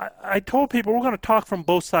I told people we're going to talk from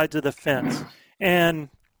both sides of the fence, and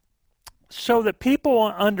so that people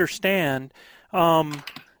understand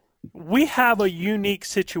we have a unique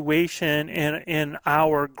situation in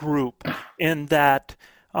our group in that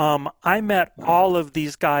I met all of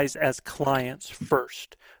these guys as clients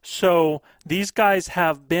first. So these guys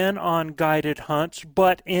have been on guided hunts,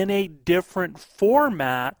 but in a different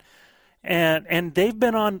format, and they've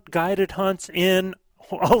been on guided hunts in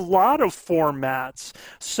a lot of formats.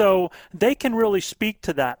 So they can really speak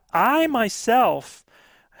to that. I myself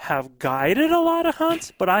have guided a lot of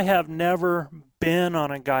hunts, but I have never been on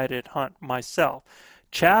a guided hunt myself.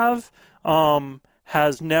 Chav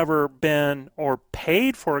has never been or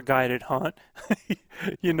paid for a guided hunt.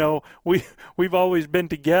 You know, we've always been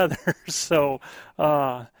together. So,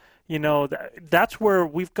 you know, that's where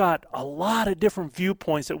we've got a lot of different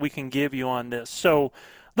viewpoints that we can give you on this. So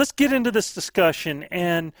let's get into this discussion.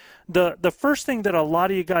 And the first thing that a lot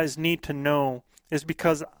of you guys need to know is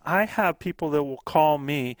because I have people that will call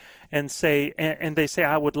me and say, and they say,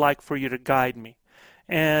 I would like for you to guide me.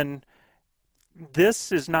 And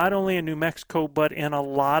this is not only in New Mexico, but in a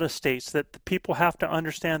lot of states that the people have to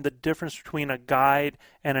understand the difference between a guide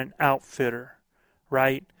and an outfitter,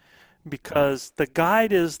 right? Because the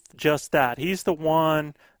guide is just that. He's the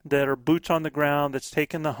one that are boots on the ground, that's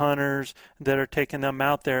taking the hunters, that are taking them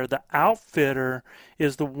out there. The outfitter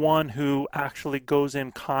is the one who actually goes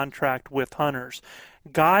in contract with hunters.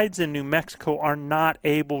 Guides in New Mexico are not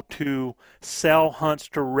able to sell hunts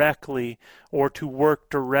directly or to work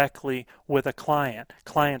directly with a client.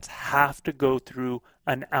 Clients have to go through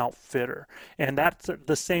an outfitter. And that's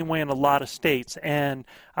the same way in a lot of states. And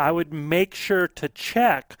I would make sure to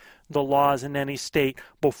check the laws in any state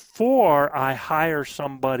before I hire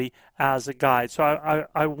somebody as a guide. So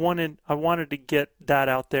I wanted to get that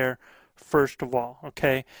out there first of all.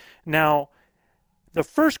 Okay. Now, the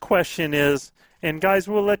first question is, and guys,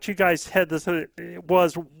 we'll let you guys head this,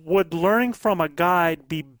 was, would learning from a guide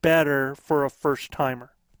be better for a first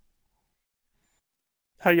timer?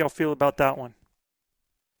 How do y'all feel about that one?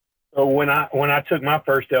 So when I took my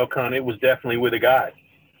first elk hunt, it was definitely with a guide.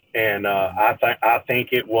 And I think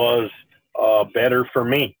it was better for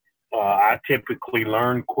me. I typically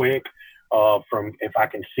learn quick from if I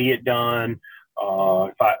can see it done.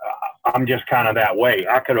 I'm just kind of that way.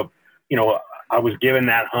 I could have, you know, I was given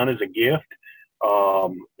that hunt as a gift,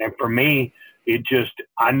 and for me, it just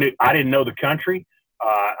I didn't know the country.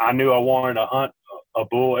 I knew I wanted to hunt a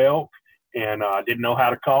bull elk, and I didn't know how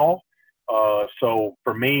to call. So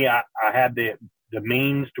for me, I had the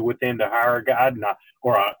means to hire a guide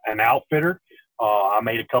or an outfitter. I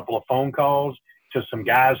made a couple of phone calls to some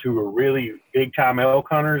guys who were really big time elk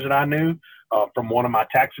hunters that I knew from one of my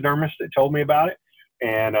taxidermists that told me about it.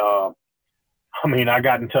 And I mean, I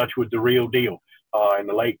got in touch with the real deal in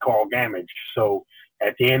the late Carl Gamage. So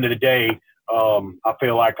at the end of the day, I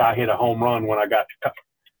feel like I hit a home run when I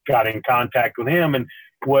got in contact with him, and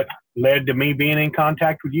what led to me being in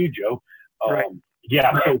contact with you, Joe. Right.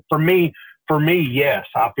 Yeah. So for me, yes,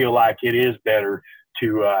 I feel like it is better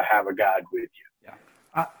to have a guide with you.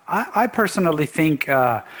 Yeah. I personally think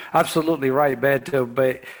absolutely right, Beto,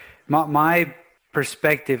 but my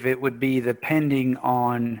perspective, it would be depending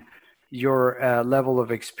on your level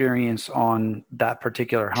of experience on that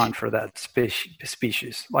particular hunt for that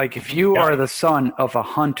species. Like if you are the son of a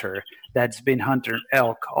hunter that's been hunting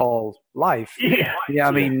elk all life,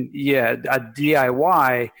 I mean, a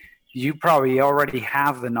DIY, you probably already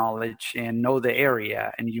have the knowledge and know the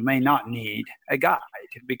area, and you may not need a guide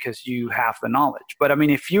because you have the knowledge. But I mean,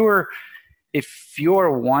 if you're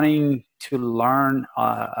wanting to learn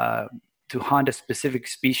hunt a specific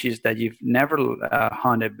species that you've never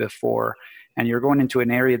hunted before, and you're going into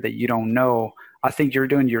an area that you don't know, I think you're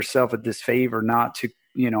doing yourself a disfavor not to,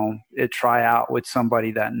 try out with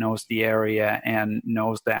somebody that knows the area and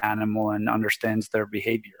knows the animal and understands their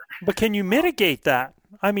behavior. But can you mitigate that?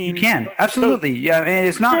 I mean, you can, absolutely. Yeah, I mean,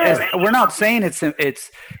 it's not. We're not saying it's.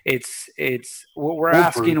 We're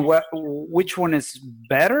asking which one is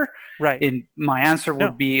better. Right. And my answer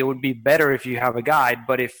would be it would be better if you have a guide.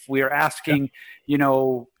 But if we're asking,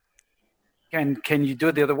 can you do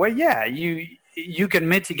it the other way? Yeah, you can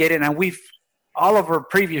mitigate it, and all of our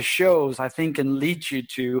previous shows, I think, can lead you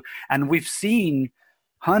to, and we've seen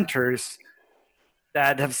hunters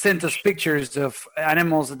that have sent us pictures of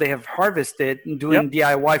animals that they have harvested and doing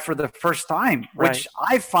DIY for the first time, which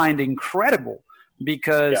I find incredible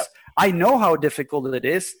because I know how difficult it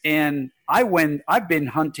is. And I've been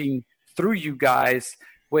hunting through you guys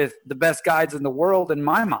with the best guides in the world in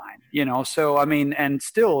my mind, so, I mean, and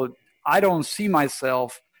still I don't see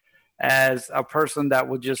myself as a person that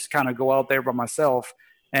would just kind of go out there by myself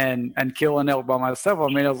and kill an elk by myself. I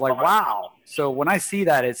mean, I was like, wow. So when I see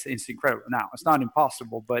that, it's incredible. Now, it's not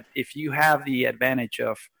impossible, but if you have the advantage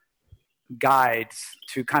of guides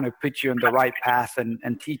to kind of put you on the right path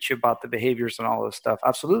and teach you about the behaviors and all this stuff,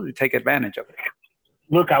 absolutely take advantage of it.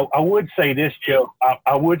 Look, I would say this, Joe.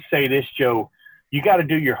 You got to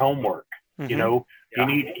do your homework. Mm-hmm.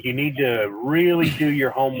 You need to really do your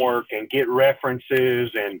homework and get references.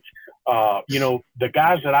 And, the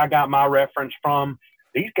guys that I got my reference from,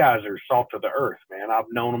 these guys are salt of the earth, man.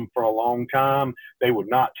 I've known them for a long time. They would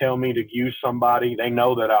not tell me to use somebody. They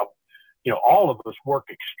know that all of us work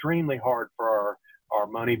extremely hard for our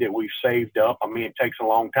money that we've saved up. I mean, it takes a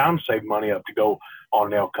long time to save money up to go on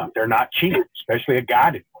an elk hunt. They're not cheap, especially a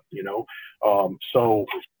guided one, So,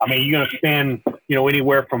 I mean, you're going to spend,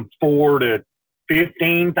 anywhere from $4,000 to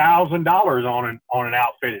 $15,000 on an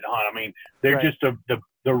outfitted hunt. I mean, they're just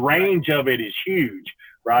the range of it is huge,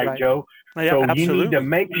 right. Joe? Yeah, so absolutely. You need to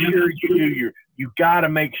make sure you got to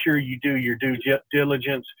make sure you do your due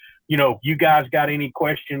diligence. You guys got any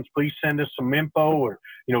questions, please send us some info or,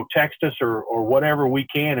 text us or whatever we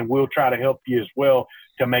can, and we'll try to help you as well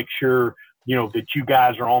to make sure, that you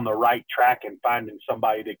guys are on the right track and finding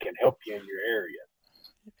somebody that can help you in your area.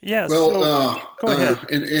 Yes. Well, go ahead.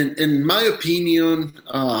 In my opinion,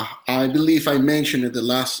 I believe I mentioned in the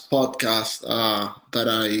last podcast that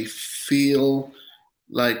I feel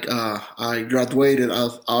like I graduated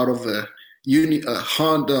out of a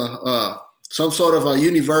some sort of a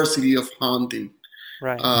university of hunting.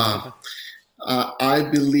 Right. I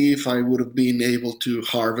believe I would have been able to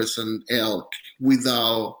harvest an elk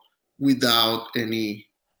without any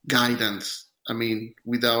guidance. I mean,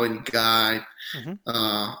 without any guide. Mm-hmm.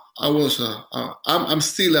 I'm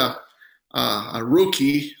still a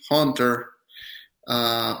rookie hunter.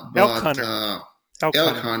 Elk hunter.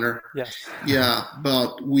 Elk hunter. Yes. Yeah,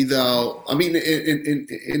 but without, I mean,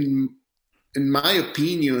 in my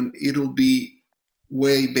opinion, it'll be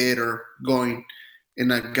way better going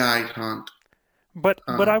in a guide hunt.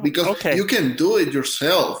 Because you can do it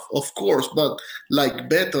yourself, of course, but like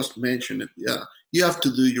Betos mentioned, you have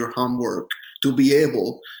to do your homework to be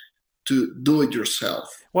able to do it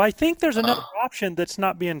yourself. Well, I think there's another option that's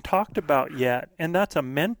not being talked about yet, and that's a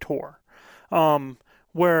mentor,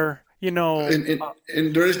 where and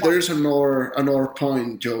there's another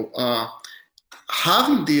point, Joe.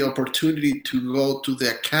 Having the opportunity to go to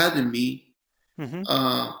the academy, mm-hmm.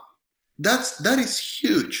 That is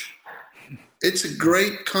huge. It's a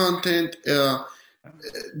great content.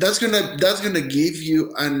 That's gonna give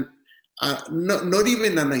you not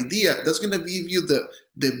even an idea. That's gonna give you the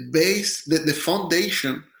base, the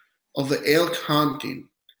foundation of the elk hunting.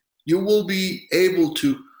 You will be able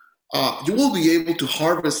to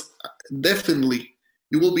harvest. Definitely,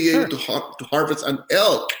 you will be able to harvest an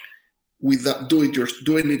elk without doing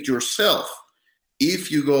it yourself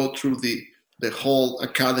if you go through the whole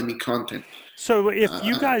academy content. So if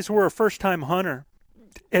you guys were a first-time hunter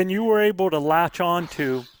and you were able to latch on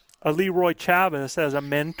to a Leroy Chavez as a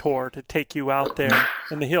mentor to take you out there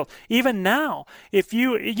in the hills, even now, if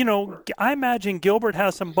I imagine Gilbert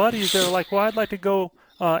has some buddies that are like, well, I'd like to go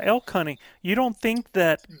elk hunting. You don't think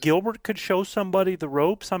that Gilbert could show somebody the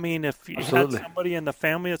ropes? I mean, if you had somebody in the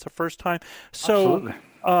family that's the first time. So,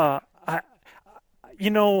 are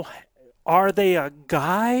they a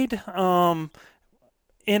guide?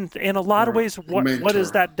 In a lot of ways, what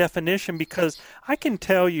is that definition? Because I can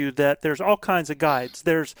tell you that there's all kinds of guides.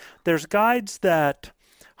 There's guides that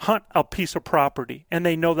hunt a piece of property and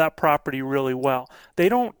they know that property really well. They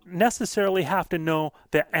don't necessarily have to know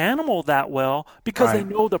the animal that well because they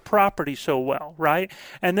know the property so well, right?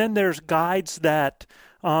 And then there's guides that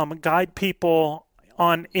guide people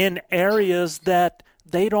in areas that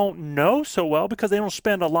they don't know so well because they don't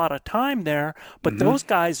spend a lot of time there, but those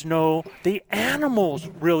guys know the animals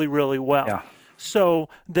really, really well. Yeah. So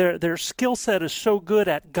their skill set is so good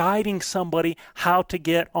at guiding somebody how to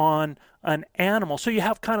get on an animal. So you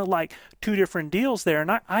have kind of like two different deals there.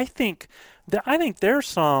 And I think there's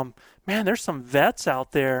some vets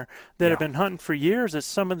out there that have been hunting for years that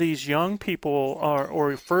some of these young people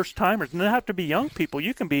or first timers, and they don't have to be young people.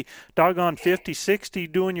 You can be doggone 50, 60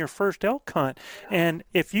 doing your first elk hunt. And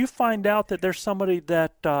if you find out that there's somebody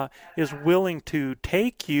that is willing to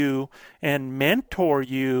take you and mentor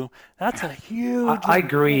you, that's a huge... I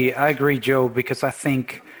agree, Joe, because I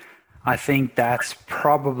think that's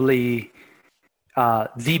probably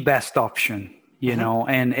the best option. You know,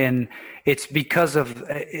 and it's because of,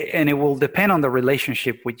 and it will depend on the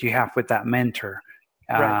relationship which you have with that mentor,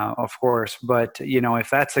 of course. But, you know, if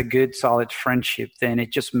that's a good, solid friendship, then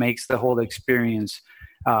it just makes the whole experience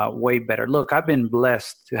way better. Look, I've been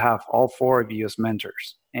blessed to have all four of you as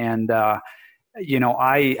mentors. And, you know,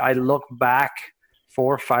 I look back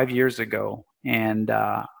 4 or 5 years ago and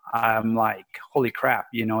I'm like, holy crap,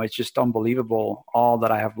 you know, it's just unbelievable all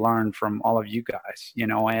that I have learned from all of you guys, you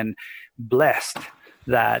know, and blessed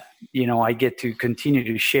that, you know, I get to continue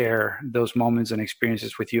to share those moments and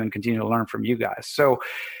experiences with you and continue to learn from you guys. So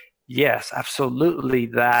yes, absolutely.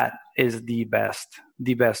 That is the best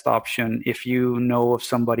option. If you know of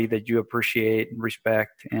somebody that you appreciate,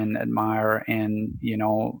 respect, and admire, and, you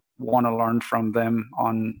know, want to learn from them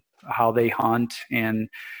on how they hunt and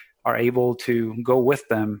are able to go with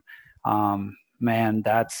them, man,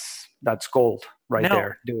 that's gold right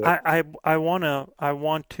there. Do it. I want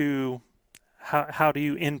to. How do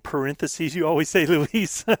you, in parentheses, you always say,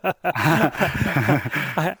 Luis?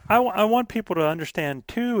 I want people to understand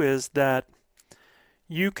too is that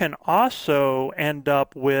you can also end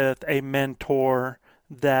up with a mentor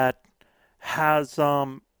that has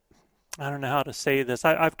I don't know how to say this.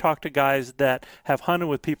 I've talked to guys that have hunted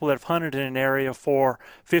with people that have hunted in an area for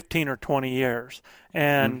 15 or 20 years,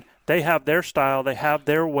 and they have their style, they have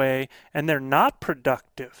their way, and they're not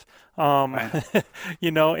productive.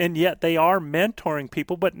 You know, and yet they are mentoring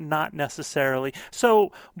people, but not necessarily.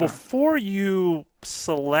 So before you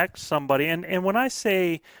select somebody, and when I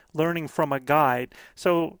say learning from a guide,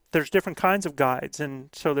 so there's different kinds of guides, and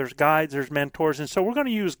so there's guides, there's mentors, and so we're going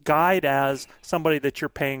to use guide as somebody that you're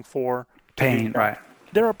paying for. Right.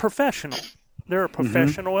 They're a professional. They're a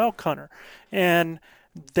professional elk hunter, and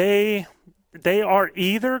they are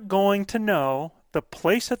either going to know the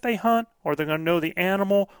place that they hunt, or they're going to know the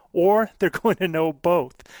animal, or they're going to know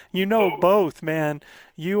both. You know both, man.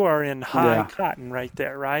 You are in high cotton right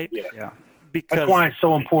there, right? Yeah. Because that's why it's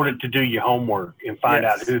so important to do your homework and find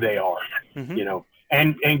out who they are. You know,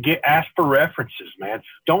 and ask for references, man.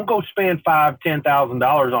 Don't go spend $5,000-$10,000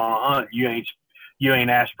 on a hunt. You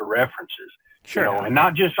ain't asked for references. Sure. You know, and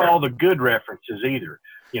not just all the good references either.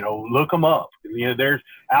 You know, look them up. You know, there's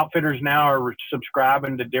outfitters now are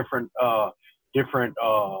subscribing to different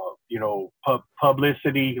you know,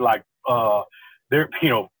 publicity, like you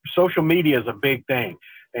know, social media is a big thing,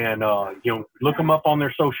 and you know, look them up on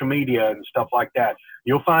their social media and stuff like that.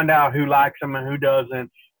 You'll find out who likes them and who doesn't,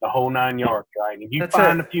 the whole 9 yards, right? And if you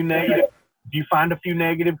find a few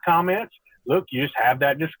negative comments, look, you just have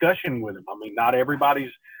that discussion with them. I mean, not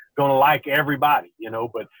everybody's going to like everybody, you know,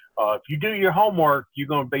 but if you do your homework, you're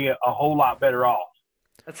going to be a whole lot better off.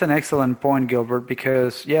 That's an excellent point, Gilbert,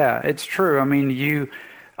 because, yeah, it's true. I mean,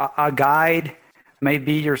 a guide may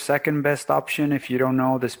be your second best option if you don't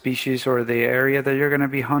know the species or the area that you're going to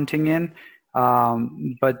be hunting in.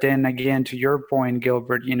 But then again, to your point,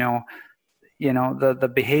 Gilbert, you know,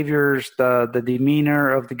 the behaviors, the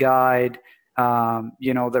demeanor of the guide,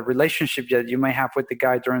 you know, the relationship that you may have with the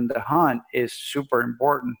guide during the hunt is super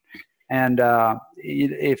important. And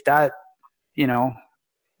if that, you know,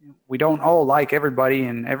 we don't all like everybody,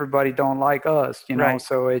 and everybody don't like us, you know. Right.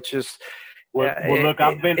 So it's just, look,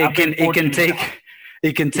 it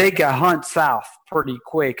can take a hunt south pretty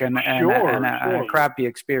quick, and a crappy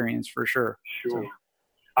experience for sure. Sure. So.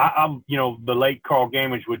 I'm, you know, the late Carl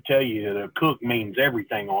Gamage would tell you that a cook means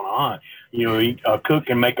everything on a hunt. You know, a cook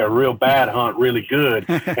can make a real bad hunt really good,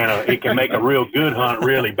 and it can make a real good hunt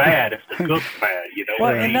really bad if the cook's bad. You know.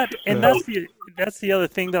 Well, that's the other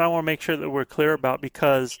thing that I want to make sure that we're clear about,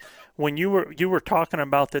 because when you were talking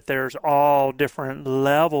about that there's all different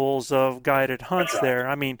levels of guided hunts there.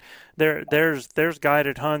 I mean, there's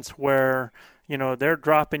guided hunts where, they're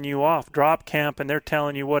dropping you off, drop camp, and they're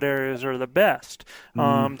telling you what areas are the best.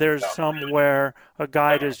 There's some where a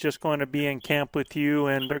guide is just going to be in camp with you,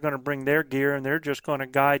 and they're going to bring their gear, and they're just going to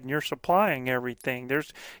guide, and you're supplying everything.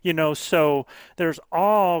 There's, so there's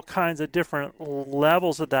all kinds of different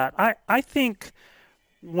levels of that. I think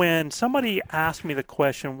when somebody asked me the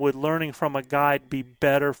question, would learning from a guide be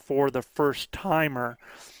better for the first timer?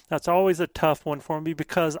 That's always a tough one for me,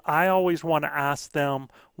 because I always want to ask them,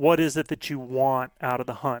 what is it that you want out of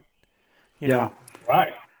the hunt? You know?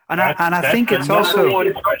 Right. And I think it's also,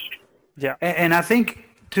 yeah. And I think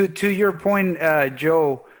to your point,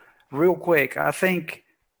 Joe, real quick, I think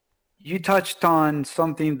you touched on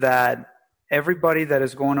something that everybody that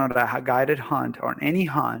is going on a guided hunt or any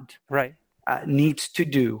hunt, right, needs to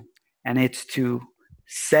do, and it's to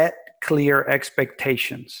set clear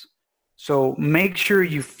expectations. So make sure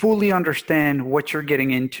you fully understand what you're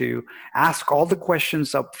getting into. Ask all the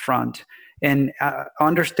questions up front, and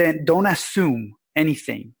understand. Don't assume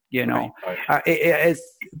anything. It's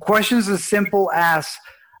questions as simple as,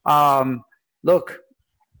 "Look,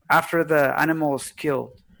 after the animal is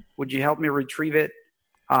killed, would you help me retrieve it?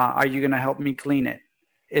 Are you going to help me clean it?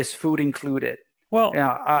 Is food included? Well,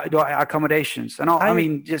 do I accommodations and all? I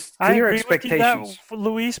mean, just clear expectations." With you,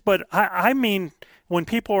 Luis, but I mean, when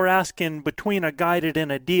people are asking between a guided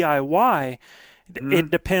and a DIY,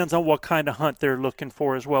 it depends on what kind of hunt they're looking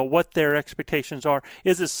for as well, what their expectations are.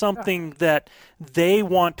 Is it something that they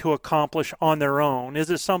want to accomplish on their own? Is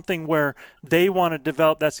it something where they want to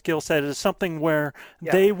develop that skill set? Is it something where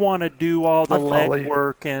they want to do all the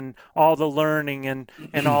legwork and all the learning and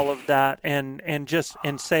all of that and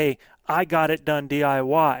say, I got it done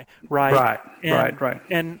DIY, right? Right.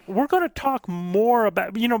 And we're going to talk more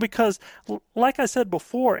about, because like I said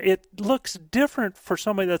before, it looks different for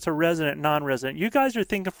somebody that's a resident, non-resident. You guys are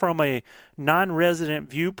thinking from a non-resident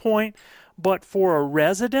viewpoint, but for a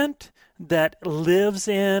resident that lives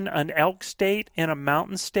in an elk state, in a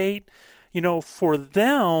mountain state, for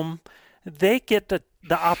them, they get the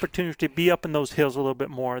opportunity to be up in those hills a little bit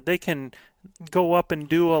more. They can go up and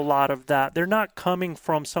do a lot of that. They're not coming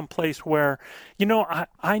from some place where,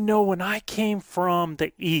 I know when I came from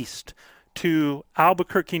the east to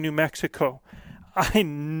Albuquerque, New Mexico, I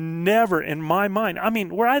never in my mind, I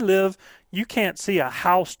mean, where I live, you can't see a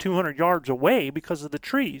house 200 yards away because of the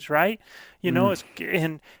trees, right?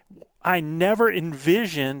 And I never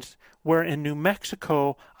envisioned where in New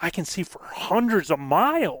Mexico I can see for hundreds of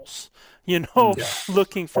miles,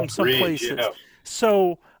 looking from some places.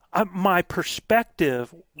 So my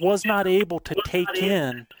perspective was not able to take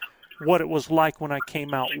in what it was like when I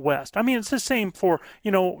came out west. I mean, it's the same for,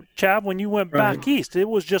 Chad, when you went back east, it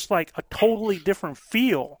was just like a totally different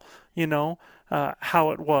feel,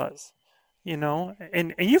 how it was,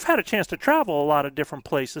 and you've had a chance to travel a lot of different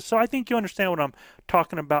places. So I think you understand what I'm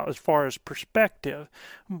talking about as far as perspective.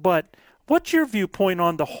 But what's your viewpoint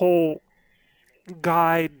on the whole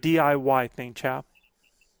guide DIY thing, Chad?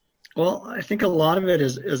 Well, I think a lot of it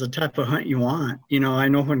is a type of hunt you want. I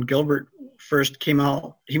know when Gilbert first came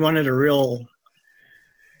out, he wanted a real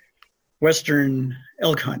Western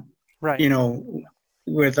elk hunt. Right.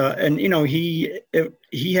 With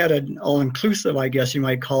he had an all-inclusive, I guess you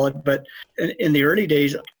might call it. But in the early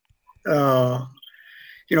days, Carl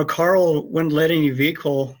wouldn't let any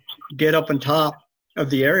vehicle get up on top of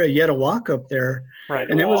the area. You had to walk up there. Right.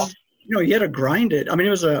 And it was, you had to grind it. I mean,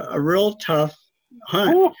 it was a real tough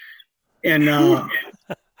hunt. Ooh. And I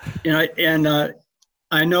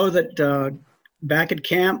know that back at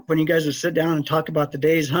camp, when you guys would sit down and talk about the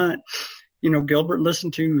day's hunt, Gilbert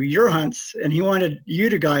listened to your hunts, and he wanted you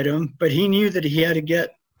to guide him, but he knew that he had to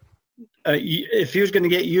get, if he was going to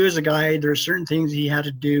get you as a guide, there are certain things he had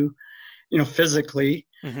to do, physically.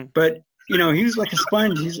 Mm-hmm. But he was like a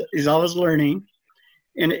sponge. He's always learning,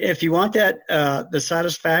 and if you want that, the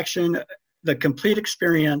satisfaction, the complete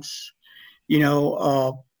experience,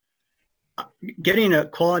 getting a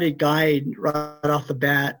quality guide right off the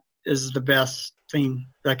bat is the best thing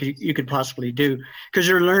that you could possibly do, because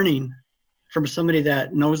you're learning from somebody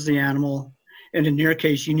that knows the animal, and in your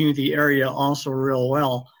case, you knew the area also real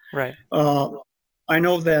well. Right. I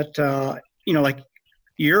know that like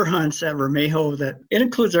your hunts at Vermejo, that it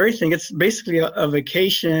includes everything. It's basically a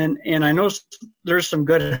vacation, and I know there's some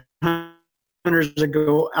good hunters that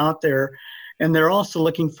go out there, and they're also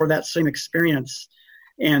looking for that same experience.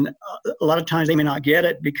 And a lot of times they may not get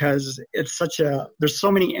it because it's there's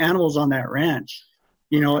so many animals on that ranch.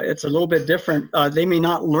 It's a little bit different. They may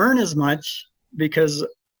not learn as much because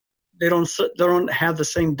they don't have the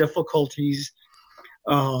same difficulties,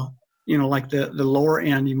 like the lower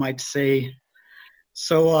end, you might say.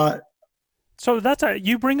 So So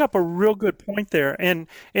you bring up a real good point there. And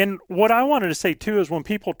what I wanted to say too is when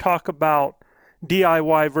people talk about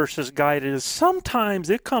DIY versus guided, is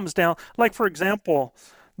sometimes it comes down, like for example,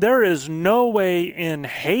 there is no way in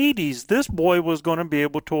Hades this boy was going to be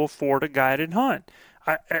able to afford a guided hunt.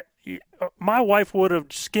 My wife would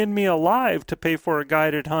have skinned me alive to pay for a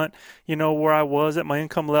guided hunt, where I was at my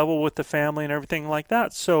income level with the family and everything like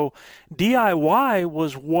that. So DIY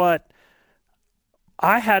was what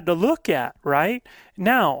I had to look at, right?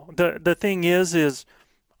 Now, the thing is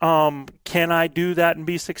can I do that and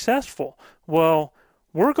be successful? Well,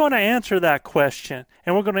 we're going to answer that question,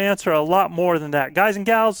 and we're going to answer a lot more than that. Guys and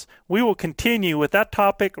gals, we will continue with that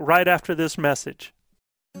topic right after this message.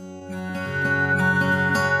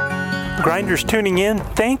 Grinders tuning in,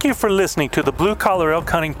 thank you for listening to the Blue Collar Elk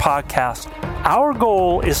Hunting Podcast. Our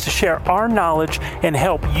goal is to share our knowledge and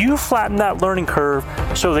help you flatten that learning curve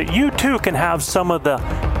so that you too can have some of the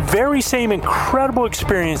very same incredible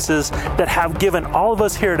experiences that have given all of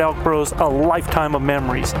us here at Elk Bros a lifetime of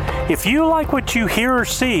memories. If you like what you hear or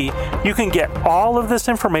see, you can get all of this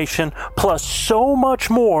information plus so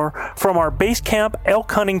much more from our Base Camp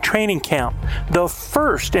Elk Hunting Training Camp, the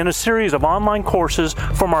first in a series of online courses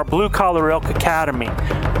from our Blue Collar Elk Academy.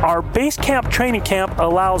 Our Base Camp Training Camp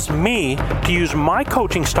allows me to use my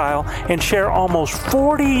coaching style and share almost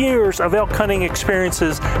 40 years of elk hunting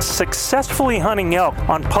experiences successfully hunting elk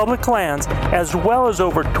on public lands, as well as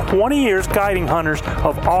over 20 years guiding hunters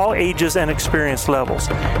of all ages and experience levels.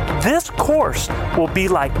 This course will be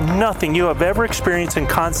like nothing you have ever experienced in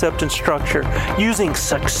concept and structure, using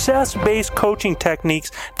success-based coaching techniques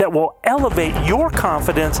that will elevate your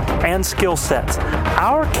confidence and skill sets.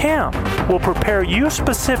 Our camp will prepare you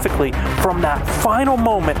specifically from that final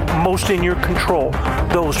moment most in your control,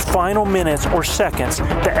 those final minutes or seconds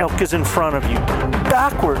the elk is in front of you,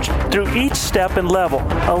 backwards through each step and level,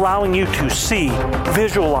 allowing you to see,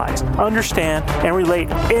 visualize, understand, and relate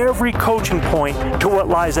every coaching point to what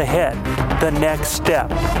lies ahead, the next step,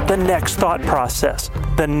 the next thought process,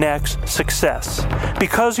 the next success.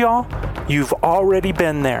 Because y'all, you've already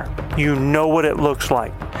been there. You know what it looks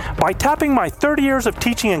like. By tapping my 30 years of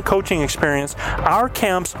teaching and coaching experience, our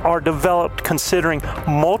camps are developed considering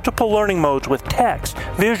multiple learning modes with text,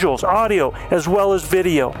 visuals, audio, as well as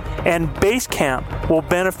video. And Base Camp will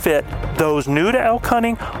benefit those new to elk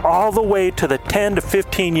hunting all the way to the 10 to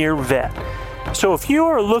 15 year vet. So if you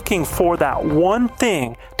are looking for that one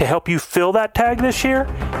thing to help you fill that tag this year,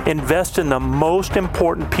 invest in the most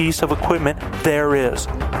important piece of equipment there is,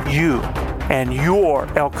 you and your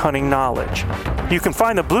elk hunting knowledge. You can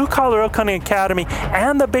find the Blue Collar Elk Hunting Academy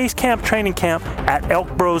and the Base Camp Training Camp at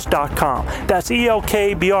elkbros.com. That's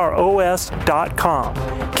ELKBROS.com.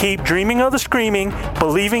 Keep dreaming of the screaming,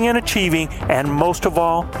 believing in achieving, and most of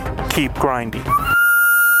all, keep grinding.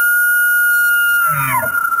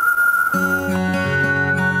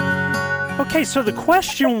 Okay, so the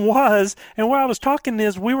question was, and where I was talking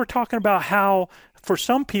is, we were talking about how for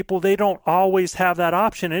some people, they don't always have that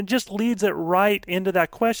option. And it just leads it right into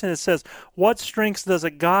that question that says, what strengths does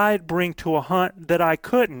a guide bring to a hunt that I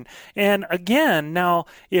couldn't? And again, now,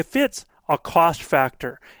 if it's a cost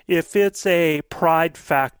factor, if it's a pride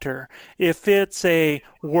factor, if it's a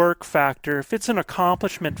work factor, if it's an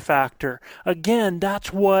accomplishment factor, again,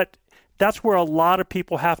 that's where a lot of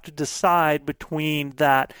people have to decide between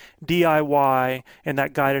that DIY and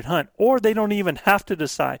that guided hunt. Or they don't even have to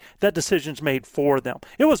decide. That decision's made for them.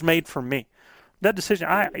 It was made for me. That decision,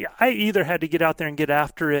 I either had to get out there and get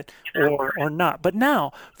after it or not. But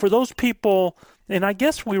now, for those people, and I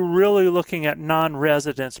guess we're really looking at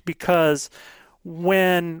non-residents, because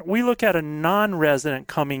when we look at a non-resident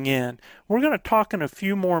coming in, we're going to talk in a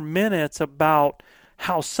few more minutes about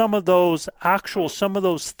how some of those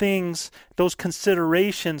things, those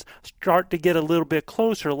considerations start to get a little bit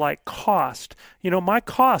closer, like cost. My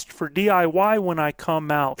cost for DIY when I come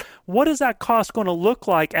out, what is that cost going to look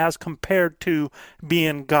like as compared to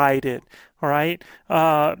being guided, all right?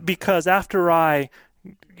 Because after I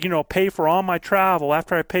pay for all my travel,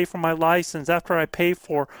 after I pay for my license, after I pay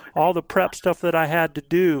for all the prep stuff that I had to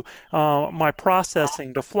do, my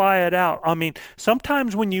processing to fly it out. I mean,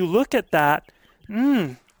 sometimes when you look at that,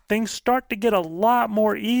 things start to get a lot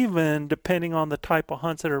more even depending on the type of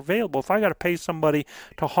hunts that are available. If I got to pay somebody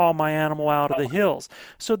to haul my animal out of the hills.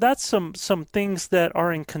 So that's some things that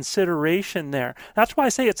are in consideration there. That's why I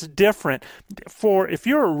say it's different. For if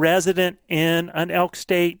you're a resident in an elk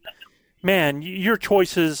state, man, your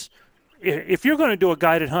choices, if you're going to do a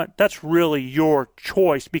guided hunt, that's really your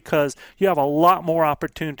choice because you have a lot more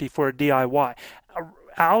opportunity for a DIY.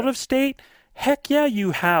 Out of state, heck yeah,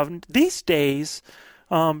 you have. These days,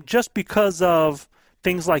 just because of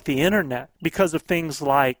things like the internet, because of things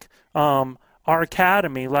like our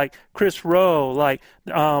academy, like Chris Rowe, like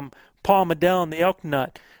Paul Medell and the Elk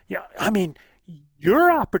Nut. Yeah, I mean,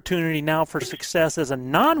 your opportunity now for success as a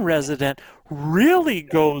non-resident really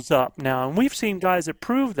goes up now, and we've seen guys that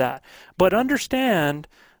prove that. But understand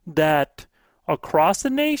that across the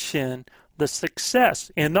nation, the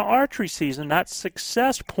success in the archery season, that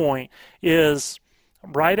success point is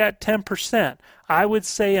right at 10%. I would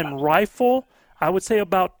say in rifle, I would say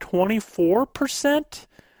about 24%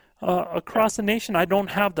 across the nation. I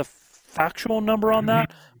don't have the factual number on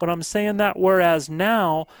that, but I'm saying that. Whereas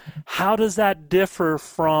now, how does that differ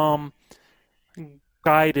from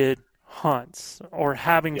guided hunts or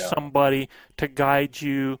having somebody to guide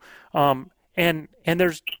you? And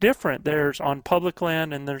there's different. There's on public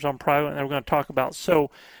land and there's on private land that we're going to talk about.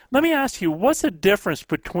 So let me ask you, what's the difference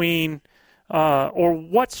between or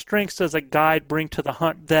what strengths does a guide bring to the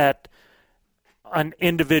hunt that an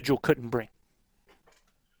individual couldn't bring?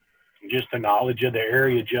 Just the knowledge of the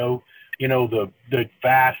area, Joe. You know, the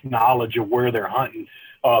vast knowledge of where they're hunting,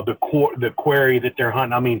 the quarry that they're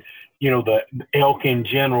hunting. I mean, you know, the elk in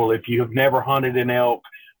general. If you have never hunted an elk,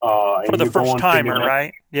 for the first timer,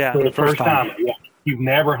 right? Yeah, for the first time. Yeah. You've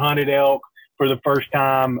never hunted elk for the first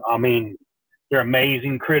time. I mean, they're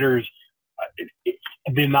amazing critters.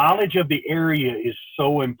 The knowledge of the area is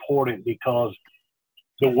so important because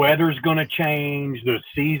the weather's going to change, the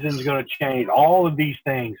season's going to change, all of these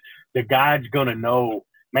things. The guide's going to know,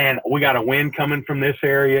 man, we got a wind coming from this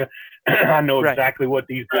area. I know exactly what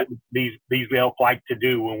these elk like to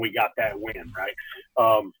do when we got that wind,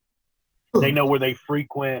 right? They know where they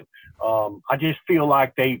frequent. I just feel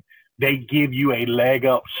like they give you a leg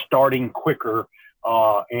up starting quicker,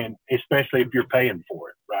 and especially if you're paying for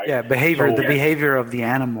it, right? Yeah, the behavior of the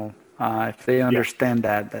animal. If they understand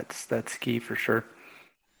that's key for sure.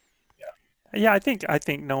 Yeah, I think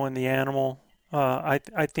knowing the animal, I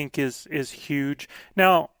think is huge.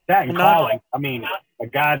 Now that and calling. I mean, a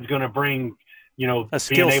guide's going to bring, you know,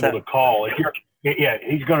 being able to call.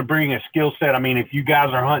 He's going to bring a skill set. I mean, if you guys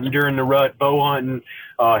are hunting during the rut, bow hunting,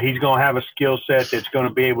 he's going to have a skill set that's going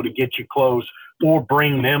to be able to get you close or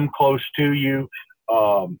bring them close to you.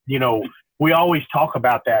 You know, we always talk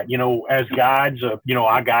about that, you know, as guides. You know,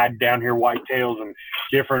 I guide down here whitetails and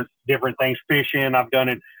different things, fishing. I've done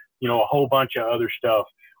it, you know, a whole bunch of other stuff.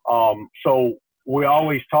 So we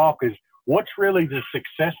always talk is what's really the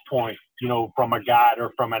success point, you know, from a guide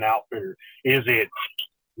or from an outfitter? Is it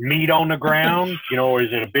meat on the ground, you know, or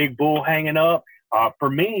is it a big bull hanging up? For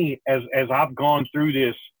me, as I've gone through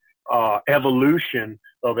this evolution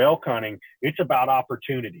of elk hunting, it's about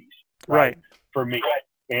opportunities, right? For me.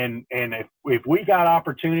 And if we got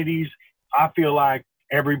opportunities, I feel like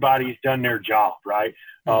everybody's done their job, right?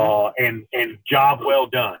 And job well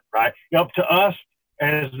done, right? Up to us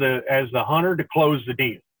as the hunter to close the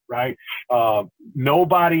deal, right?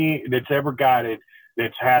 Nobody that's ever guided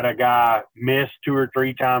that's had a guy miss 2 or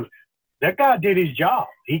 3 times, that guy did his job.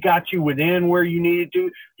 He got you within where you needed to.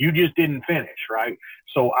 You just didn't finish, right?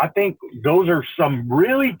 So I think those are some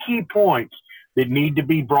really key points that need to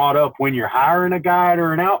be brought up when you're hiring a guide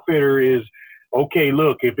or an outfitter is, okay,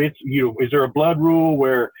 look, if it's, you know, is there a blood rule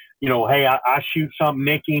where, you know, hey, I shoot something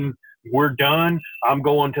nicking, we're done, I'm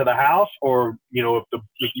going to the house? Or, you know,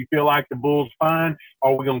 if you feel like the bull's fine,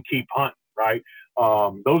 are we going to keep hunting, right?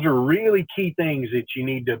 Those are really key things that you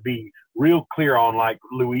need to be real clear on. Like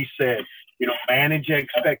Luis said, you know, manage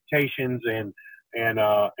expectations and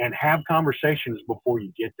have conversations before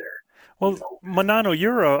you get there. Well, you know? Manano,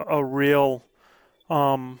 you're a real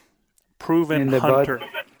proven hunter.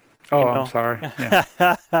 Oh, I'm sorry. Yeah.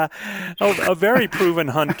 A very proven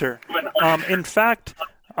hunter. In fact,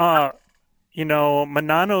 you know,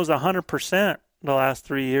 Manano's 100% the last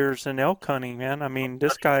 3 years in elk hunting, man. I mean,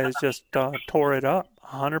 this guy has just tore it up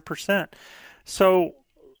 100%. So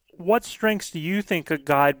what strengths do you think a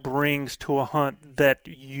guide brings to a hunt that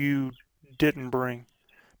you didn't bring?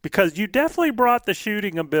 Because you definitely brought the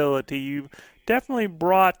shooting ability. You definitely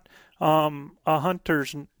brought a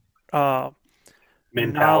hunter's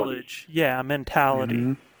knowledge. Yeah, mentality.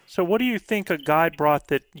 Mm-hmm. So what do you think a guide brought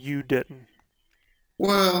that you didn't?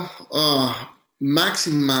 Well,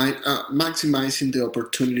 maximizing the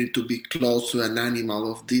opportunity to be close to an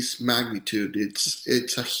animal of this magnitude,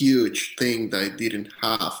 it's a huge thing that I didn't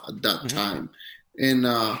have at that time. And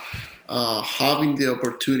having the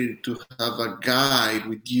opportunity to have a guide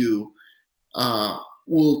with you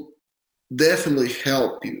will definitely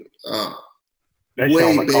help you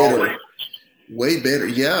way better.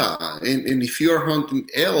 Yeah. And if you're hunting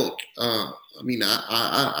elk, I mean,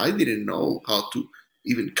 I didn't know how to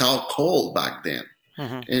even call back then.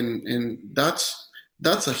 And that's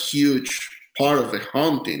that's a huge part of the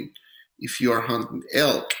hunting if you are hunting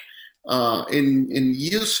elk. And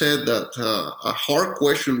you said that a hard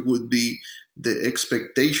question would be the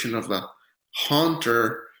expectation of a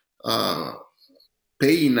hunter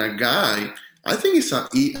paying a guide. I think it's an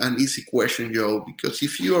easy question, Joe, because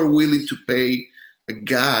if you are willing to pay a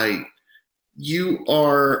guide, you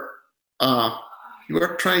are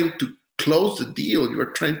trying to close the deal. You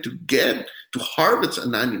are trying to get to harvest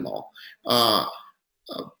an animal.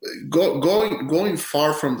 Going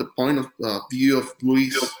far from the point of view of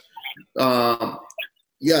Luis,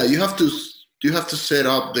 you have to set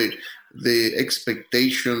up the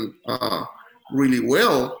expectation really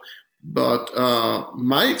well. But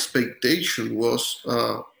my expectation was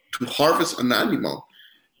to harvest an animal,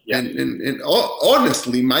 and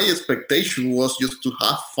honestly, my expectation was just to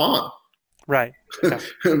have fun. Right. Yeah.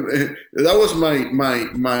 That was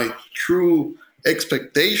my true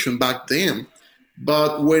expectation back then.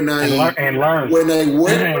 But when I went and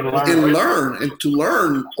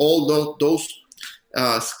learn all those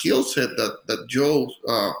skill set that Joe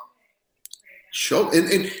showed,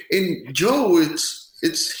 and Joe,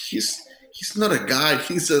 he's not a guy,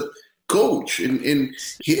 he's a coach, and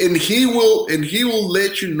he will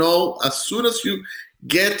let you know as soon as you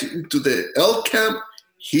get into the elk camp.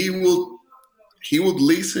 He would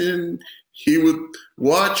listen, he would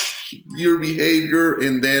watch your behavior,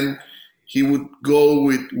 and then he would go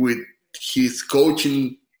with his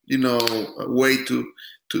coaching, way to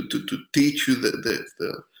teach you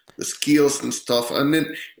the skills and stuff. And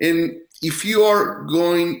if you are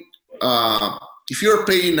going, if you're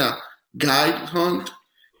paying a guide hunt,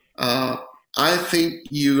 I think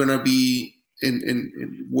you're gonna be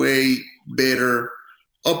in way better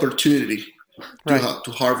opportunity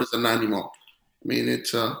to harvest an animal. I mean,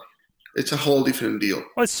 it's a whole different deal.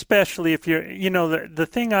 Especially if you're, the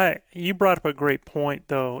thing you brought up a great point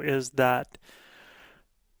though, is that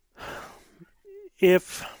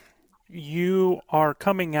if you are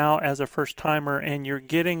coming out as a first timer and you're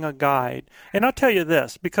getting a guide, and I'll tell you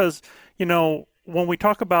this, because, when we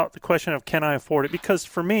talk about the question of can I afford it, because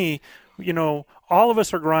for me, all of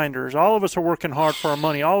us are grinders. All of us are working hard for our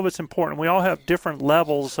money. All of it's important. We all have different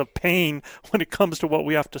levels of pain when it comes to what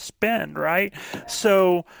we have to spend, right?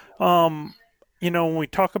 So, when we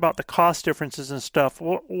talk about the cost differences and stuff,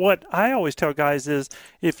 what I always tell guys is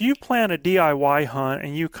if you plan a DIY hunt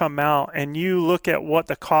and you come out and you look at what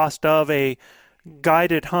the cost of a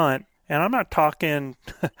guided hunt, and I'm not talking,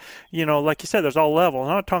 like you said, there's all levels.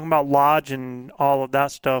 I'm not talking about lodge and all of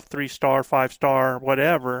that stuff, 3-star, 5-star,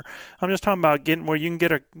 whatever. I'm just talking about getting where you can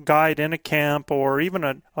get a guide in a camp or even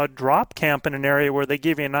a drop camp in an area where they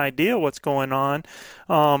give you an idea what's going on.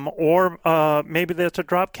 Or maybe that's a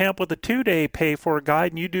drop camp with a 2-day pay for a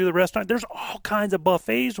guide and you do the rest. There's all kinds of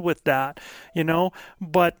buffets with that,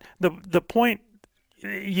 But the point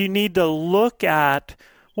you need to look at,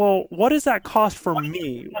 well, what does that cost for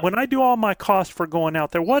me? When I do all my costs for going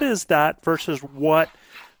out there, what is that versus what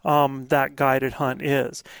that guided hunt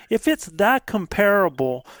is? If it's that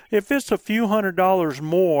comparable, if it's a few $100s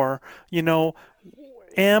more,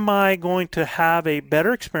 am I going to have a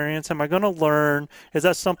better experience? Am I going to learn? Is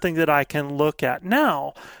that something that I can look at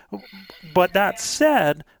now? But that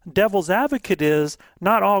said, devil's advocate is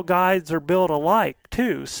not all guides are built alike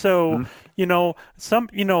too. So,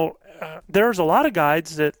 there's a lot of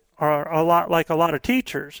guides that are a lot like a lot of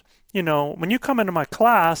teachers. When you come into my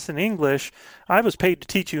class in English, I was paid to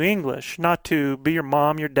teach you English, not to be your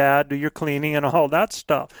mom, your dad, do your cleaning and all that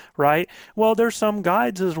stuff, right? Well, there's some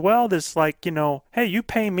guides as well that's like, hey, you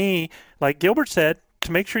pay me, like Gilbert said,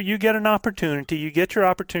 to make sure you get an opportunity. You get your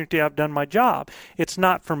opportunity, I've done my job. It's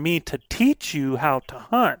not for me to teach you how to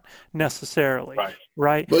hunt necessarily,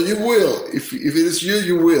 right? But you will. If it is you,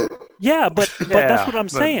 you will. Yeah, but that's what I'm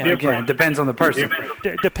saying. Again, it depends on the person.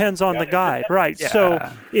 Depends on the guide, right? Yeah. So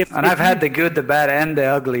I've had the good, the bad, and the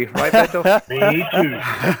ugly, right, Beto? Me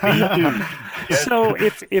too. So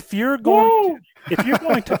if you're going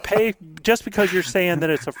to pay just because you're saying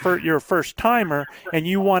that you're a first timer and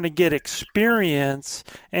you want to get experience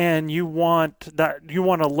and you want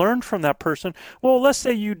to learn from that person, well, let's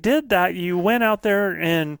say you did that, you went out there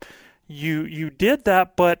and you did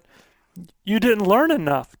that, but you didn't learn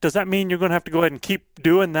enough. Does that mean you're going to have to go ahead and keep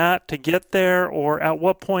doing that to get there? Or at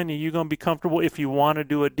what point are you going to be comfortable if you want to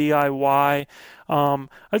do a DIY?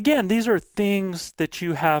 Again, these are things that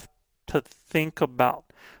you have to think about.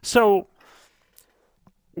 So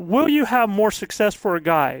will you have more success for a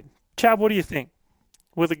guide? Chad, what do you think?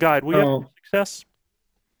 With a guide, will you have more success?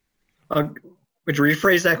 Would you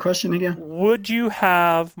rephrase that question again? Would you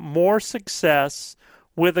have more success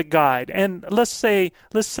with a guide? And let's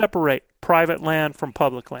separate. private land from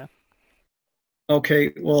public land.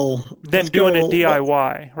 Okay, well, then doing it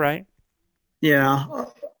DIY, right? Yeah.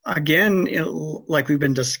 Again, like we've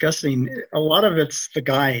been discussing, a lot of it's the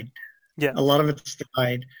guide. Yeah. A lot of it's the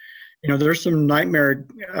guide. There's some nightmare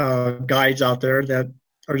guides out there that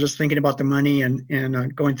are just thinking about the money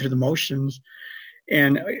and going through the motions.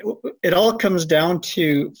 And it all comes down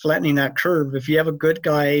to flattening that curve. If you have a good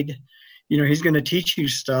guide, he's going to teach you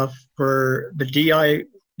stuff. For the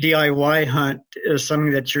DIY hunt is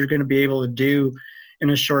something that you're going to be able to do in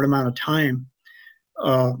a short amount of time.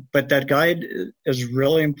 But that guide is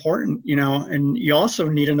really important, and you also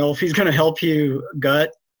need to know if he's going to help you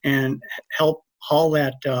gut and help haul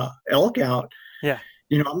that elk out. Yeah.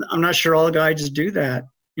 I'm not sure all guides do that.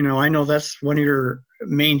 I know that's one of your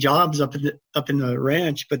main jobs up in the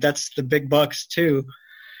ranch, but that's the big bucks too.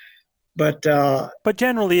 But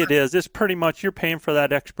generally it is. It's pretty much you're paying for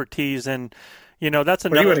that expertise, and that's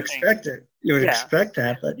another. You would thing. Expect it. You would expect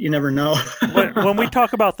that, but you never know. when we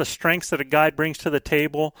talk about the strengths that a guide brings to the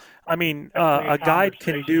table, I mean, a guide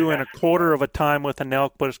can do in a quarter of a time with an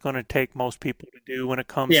elk, but it's going to take most people to do when it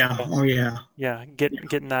comes to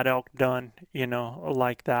getting that elk done,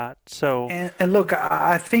 like that. So and look,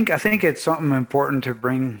 I think it's something important to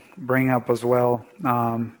bring up as well.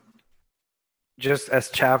 Just as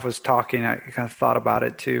Chav was talking, I kind of thought about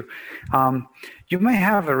it too. You may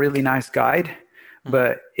have a really nice guide,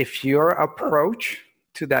 but if your approach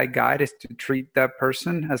to that guide is to treat that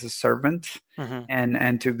person as a servant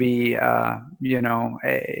and to be, have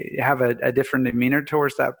a different demeanor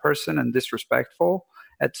towards that person and disrespectful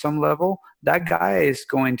at some level, that guy is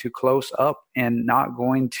going to close up and not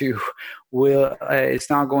going to it's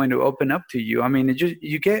not going to open up to you. I mean,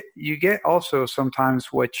 you get also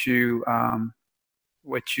sometimes what you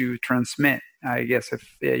transmit, I guess,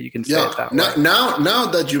 if you can say it that way. Now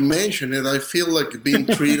that you mention it, I feel like being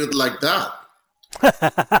treated like that.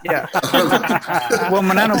 Yeah. Well,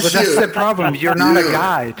 Manano, but that's the problem. You're not a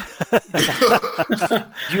guide.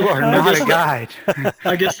 You are not a guide.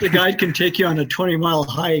 I guess the guide can take you on a 20-mile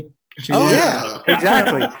hike.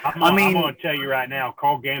 Exactly. I'm going to tell you right now,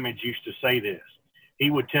 Carl Gamage used to say this.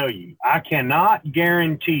 He would tell you, I cannot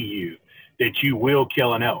guarantee you that you will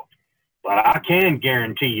kill an elk, but I can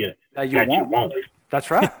guarantee you that you won't.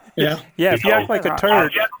 That's right. Yeah. If you act like a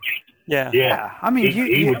turd. Yeah. I mean,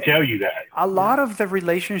 he would tell you that. A lot of the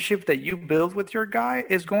relationship that you build with your guy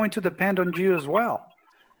is going to depend on you as well.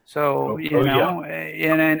 So,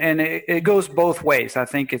 and it goes both ways. I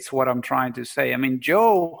think it's what I'm trying to say. I mean,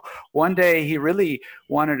 Joe, one day he really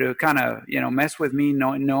wanted to kind of, mess with me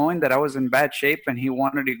knowing that I was in bad shape, and he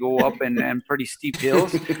wanted to go up and pretty steep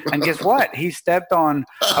hills. And guess what? He stepped on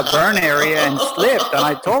a burn area and slipped. And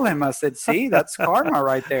I told him, I said, see, that's karma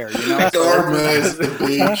right there. Karma is the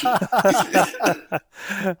beach.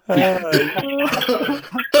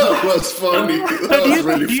 That was funny.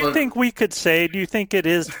 Do you think we could say, do you think it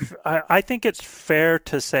is, I think it's fair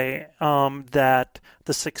to say that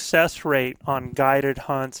the success rate on guided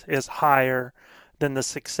hunts is higher than the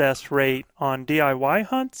success rate on DIY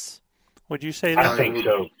hunts? Would you say that? I think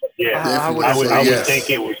so. Yeah, I would think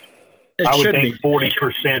it was. I would think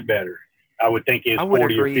 40% better. I would think it's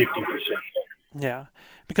 40 or 50%. Yeah,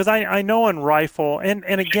 because I know in rifle, and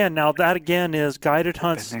again, now that again is guided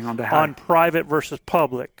hunts on private versus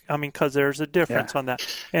public. I mean, because there's a difference on that.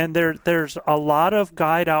 And there's a lot of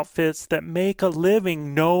guide outfits that make a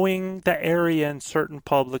living knowing the area in certain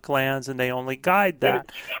public lands, and they only guide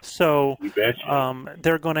that. So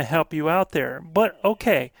they're going to help you out there. But,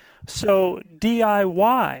 okay, so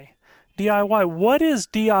DIY, what is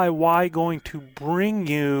DIY going to bring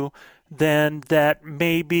you then that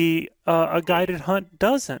maybe a guided hunt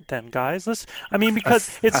doesn't then, guys?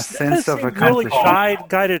 Because it's really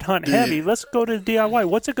guided hunt heavy. Let's go to DIY.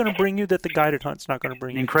 What's it going to bring you that the guided hunt's not going to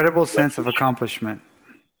bring you? Incredible sense of accomplishment.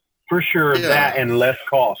 For sure, that and less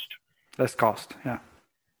cost. Less cost,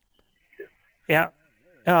 Yeah,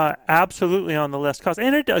 absolutely on the less cost.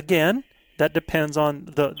 And it, again, that depends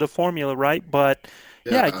on the formula, right? But,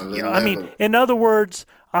 in other words,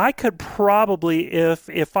 I could probably,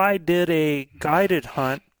 if I did a guided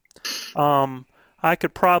hunt, I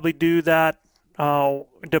could probably do that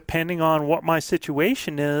depending on what my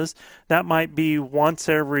situation is. That might be once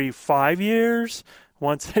every 5 years.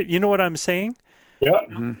 You know what I'm saying? Yeah.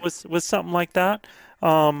 With something like that.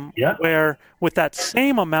 Where with that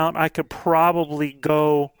same amount, I could probably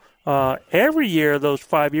go every year those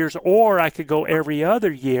 5 years, or I could go every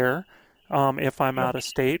other year. If I'm out of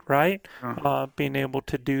state, right? Being able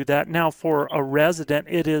to do that. Now, for a resident,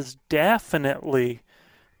 it is definitely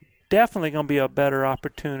going to be a better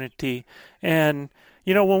opportunity. And,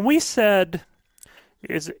 when we said,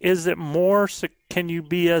 is it more? Can you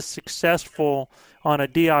be as successful on a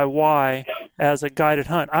DIY as a guided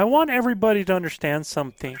hunt? I want everybody to understand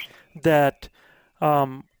something that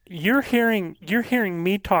you're hearing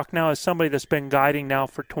me talk now as somebody that's been guiding now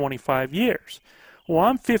for 25 years. Well,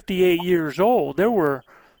 I'm 58 years old. There were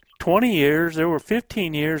 20 years, there were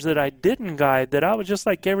 15 years that I didn't guide, that I was just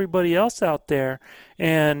like everybody else out there.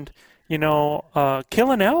 And,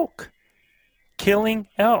 killing elk,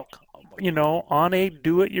 on a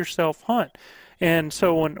do-it-yourself hunt. And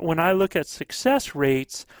so when I look at success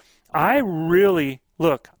rates, I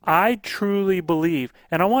truly believe,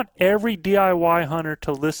 and I want every DIY hunter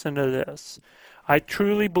to listen to this, I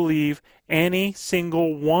truly believe any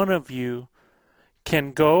single one of you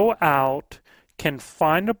can go out, can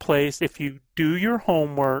find a place, if you do your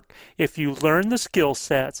homework, if you learn the skill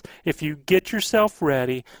sets, if you get yourself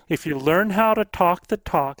ready, if you learn how to talk the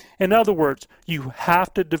talk. In other words, you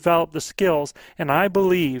have to develop the skills, and I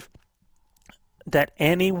believe that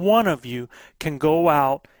any one of you can go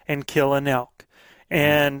out and kill an elk.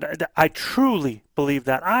 And I truly believe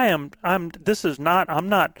that. I'm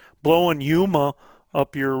not blowing Yuma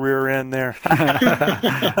up your rear end there.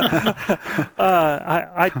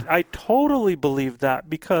 I totally believe that,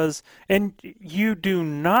 because, and you do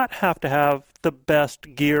not have to have the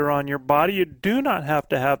best gear on your body. You do not have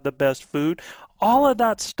to have the best food. All of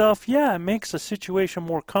that stuff, yeah, it makes the situation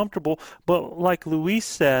more comfortable. But like Luis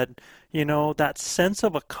said, that sense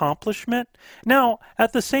of accomplishment. Now,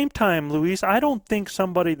 at the same time, Luis, I don't think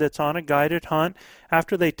somebody that's on a guided hunt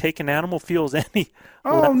after they take an animal feels any.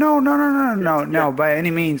 Oh, no, by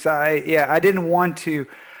any means. I didn't want to,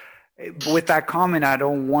 with that comment, I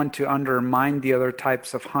don't want to undermine the other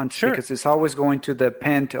types of hunts, because it's always going to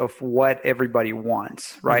depend of what everybody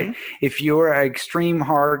wants, right? Mm-hmm. If you're an extreme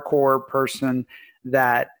hardcore person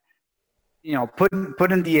that,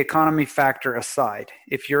 putting the economy factor aside,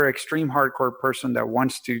 if you're an extreme hardcore person that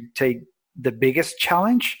wants to take the biggest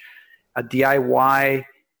challenge, a DIY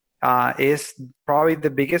is probably the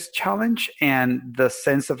biggest challenge, and the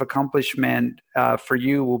sense of accomplishment for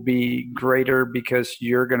you will be greater because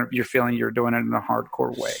you're feeling you're doing it in a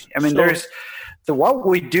hardcore way. I mean, what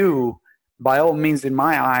we do, by all means, in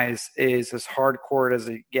my eyes, is as hardcore as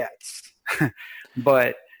it gets.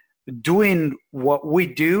 But doing what we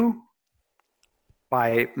do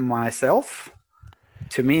by myself,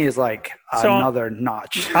 to me, is like another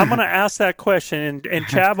notch. I'm going to ask that question. And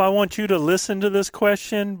Chav, I want you to listen to this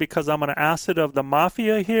question, because I'm going to ask it of the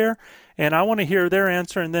Mafia here, and I want to hear their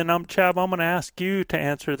answer. And then, Chav, I'm going to ask you to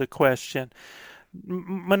answer the question.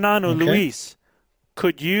 Manano, okay. Luis,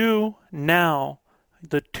 could you now,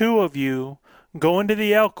 the two of you, go into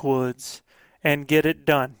the elk woods and get it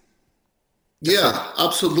done? Yeah,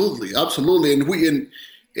 absolutely.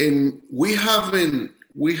 And we haven't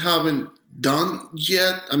done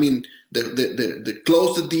yet. I mean, the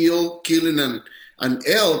close the deal, killing an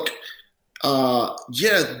elk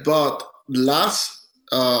yet, but last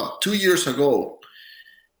 2 years ago,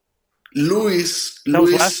 Luis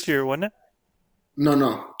was last year, wasn't it?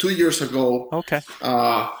 No, 2 years ago. Okay.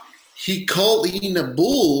 He called in a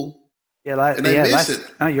bull. Yeah, I missed it.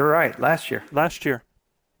 No, you're right. Last year.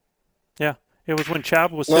 Yeah. It was when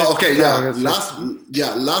Chav was sick. Well, okay,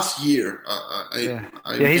 last year.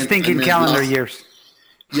 He's thinking calendar years.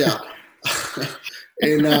 Yeah.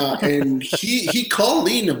 and he called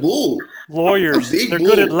in a bull. Lawyers, they're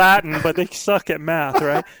good at Latin, but they suck at math,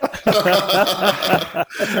 right?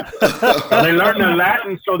 They learn the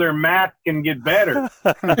Latin so their math can get better.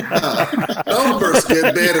 Numbers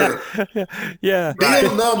get better. Yeah.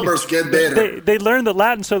 Real numbers get better. They learn the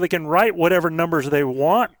Latin so they can write whatever numbers they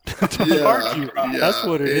want to argue. Yeah. That's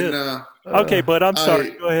what it is. Okay, but I'm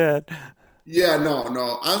sorry. Go ahead. Yeah,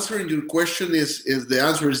 no. Answering your question is the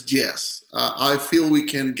answer is yes. I feel we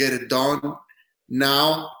can get it done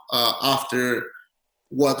now after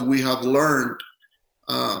what we have learned.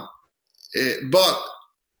 But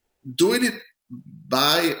doing it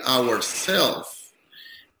by ourselves,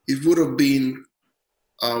 it would have been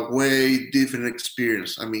a way different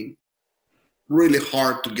experience. I mean, really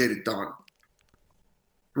hard to get it done.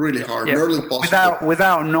 Really hard, nearly impossible.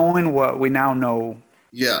 Without knowing what we now know.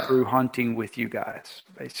 Yeah. Through hunting with you guys,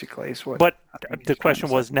 basically, is what. But the question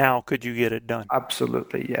was, now could you get it done?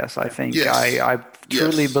 Absolutely, yes. I think I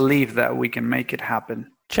truly believe that we can make it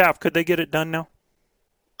happen. Chav, could they get it done now?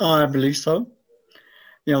 I believe so.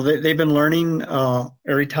 They've been learning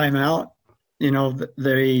every time out.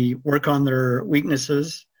 They work on their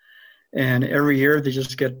weaknesses, and every year they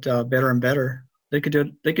just get better and better. They could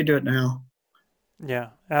do it now. Yeah,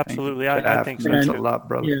 absolutely. I think so. Means a lot,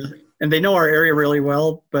 brother. Yeah. And they know our area really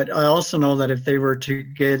well, but I also know that if they were to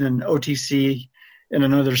get an OTC in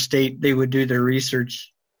another state, they would do their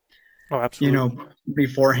research. Oh, absolutely.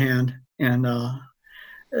 Beforehand, and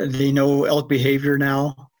they know elk behavior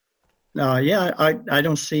now. I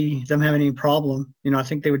don't see them having any problem. I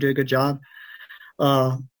think they would do a good job.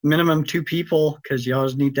 Minimum 2 people, because you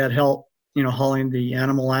always need that help, hauling the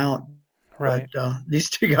animal out. Right. But these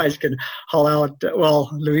 2 guys can haul out,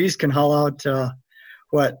 Luis can haul out,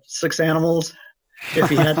 6 animals if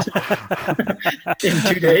he had to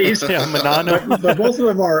in 2 days. Yeah, Manano. But both of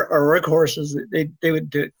them are workhorses. They could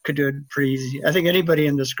do it pretty easy. I think anybody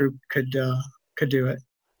in this group could do it.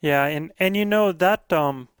 Yeah, and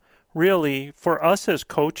that really, for us as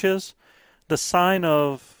coaches,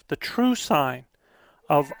 the true sign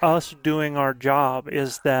of us doing our job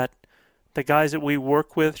is that the guys that we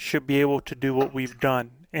work with should be able to do what we've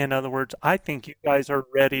done. In other words, I think you guys are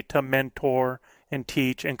ready to mentor and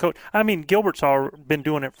teach and coach. I mean, Gilbert's been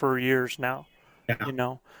doing it for years now.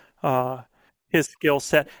 Yeah. His skill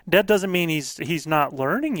set. That doesn't mean he's not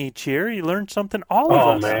learning each year. He learns something. All of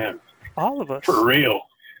us. Oh man, all of us. For real.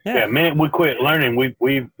 Yeah, man. We quit learning. We've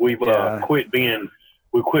quit being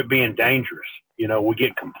dangerous. We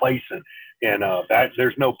get complacent, and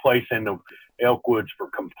there's no place in the elk woods for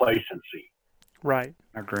complacency. Right.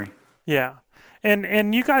 I agree. Yeah,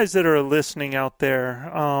 and you guys that are listening out there.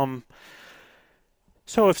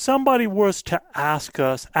 So if somebody was to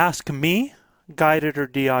ask me, guided or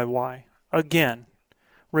DIY, again,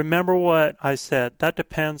 remember what I said. That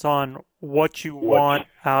depends on what you want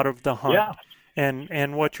out of the hunt. Yeah.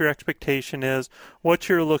 And what your expectation is, what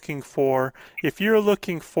you're looking for. If you're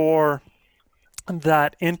looking for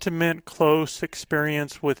that intimate, close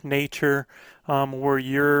experience with nature where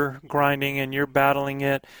you're grinding and you're battling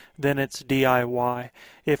it, then it's DIY.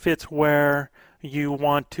 If it's where you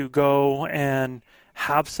want to go and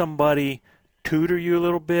have somebody tutor you a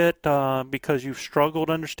little bit because you've struggled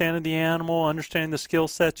understanding the animal, understanding the skill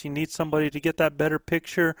sets, you need somebody to get that better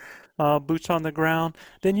picture, boots on the ground,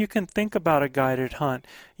 then you can think about a guided hunt.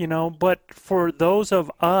 But for those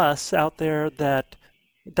of us out there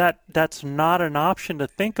that's not an option to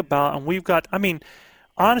think about, and we've got,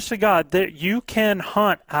 honest to God, that you can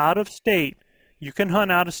hunt out of state. You can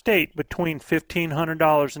hunt out of state between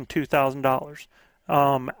 $1,500 and $2,000.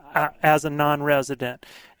 As a non-resident,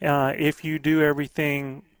 if you do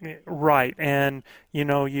everything right, and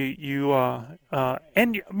most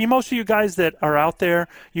of you guys that are out there,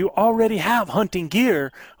 you already have hunting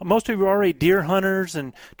gear. Most of you are already deer hunters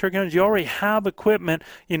and turkey hunters. You already have equipment,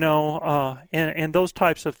 and those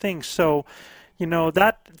types of things. So,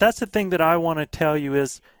 that's the thing that I want to tell you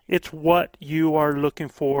is it's what you are looking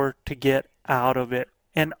for to get out of it,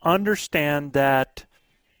 and understand that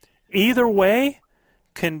either way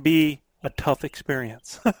can be a tough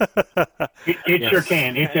experience. It sure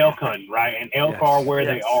can. It's elk hunting, right? And elk are where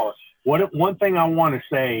they are. One thing I want to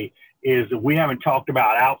say is that we haven't talked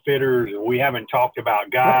about outfitters, and we haven't talked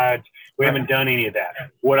about guides. We haven't done any of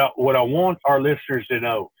that. What I want our listeners to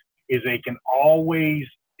know is they can always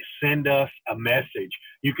send us a message.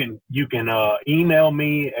 You can email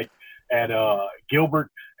me at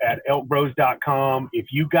Gilbert@elkbros.com.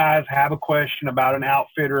 If you guys have a question about an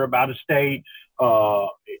outfitter, about a state,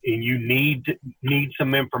 and you need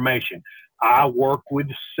some information, I work with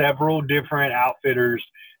several different outfitters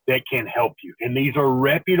that can help you, and these are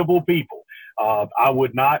reputable people. I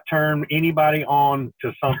would not turn anybody on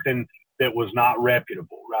to something that was not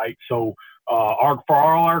reputable, right? So for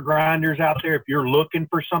all our grinders out there, if you're looking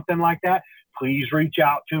for something like that, please reach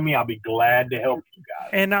out to me. I'll be glad to help you guys.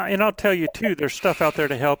 And I'll tell you too, there's stuff out there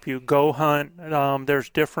to help you. Go hunt. There's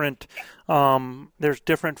different forums, there's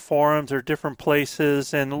different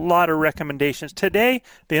places, and a lot of recommendations. Today,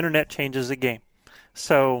 the internet changes the game.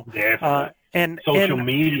 So and social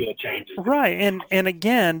media changes. Right. And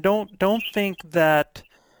again, don't think that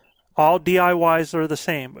all DIYs are the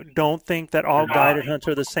same. Don't think that all guided hunts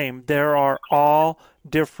are the same. There are all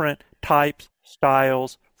different types,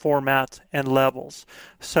 styles, formats, and levels.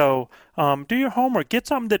 So do your homework. Get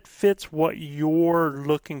something that fits what you're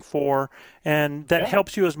looking for, and that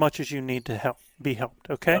helps you as much as you need to be helped.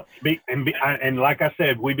 Okay. And like I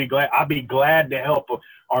said, I'd be glad to help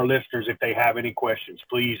our listeners if they have any questions.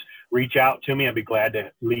 Please reach out to me. I'd be glad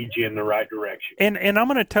to lead you in the right direction. And I'm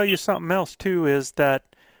going to tell you something else too, is that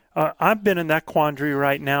I've been in that quandary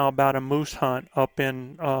right now about a moose hunt up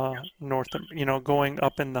in going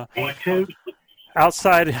up in the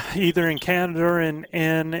outside, either in Canada or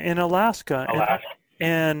in Alaska.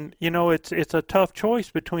 And it's a tough choice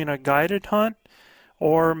between a guided hunt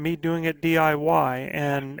or me doing it DIY.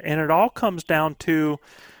 And it all comes down to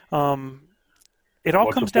it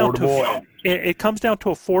all comes down to it comes down to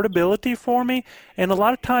affordability for me, and a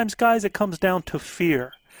lot of times, guys, it comes down to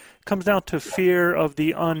fear. It comes down to fear of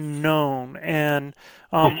the unknown, and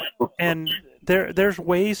there's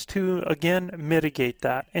ways to again mitigate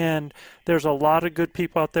that, and there's a lot of good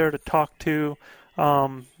people out there to talk to.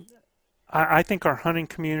 I think our hunting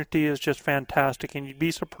community is just fantastic, and you'd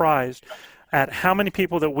be surprised at how many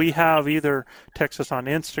people that we have either text us on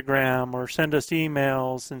Instagram or send us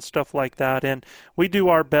emails and stuff like that, and we do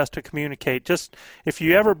our best to communicate. Just if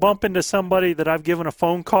you ever bump into somebody that I've given a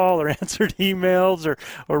phone call or answered emails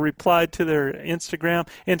or replied to their Instagram,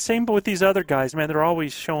 and same with these other guys, man, they're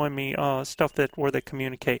always showing me stuff where they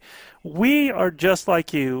communicate. We are just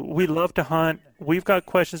like you. We love to hunt. We've got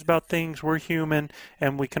questions about things. We're human,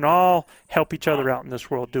 and we can all help each other out in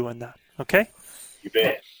this world doing that. Okay? You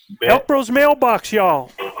bet. Elk Bros mailbox,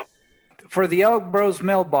 y'all. For the Elk Bros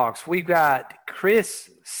mailbox, we've got Chris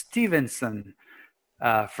Stevenson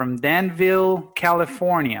from Danville,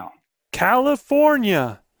 California.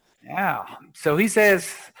 California. Yeah. So he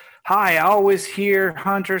says, hi, I always hear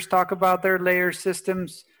hunters talk about their layer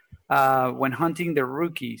systems when hunting the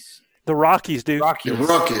Rockies. The Rockies, dude. The Rockies. The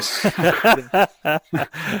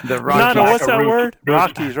Rockies. No, what's that word?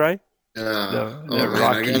 Rockies, right? Yeah. Man,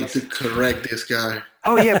 I got to correct this guy.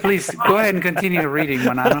 Oh, yeah, please. Go ahead and continue reading,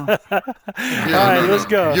 Manano. All right, let's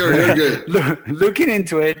go. You're good. Looking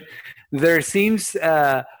into it, there seems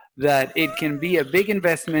that it can be a big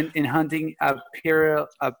investment in hunting apparel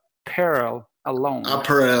alone.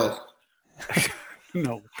 Apparel.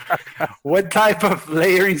 No. What type of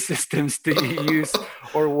layering systems do you use,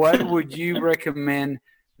 or what would you recommend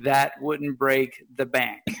that wouldn't break the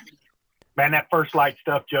bank? Man, that First Light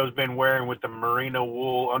stuff Joe's been wearing with the merino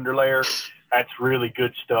wool underlayer, that's really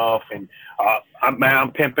good stuff. And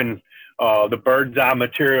I'm pimping the bird's eye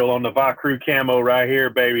material on the Vacru camo right here,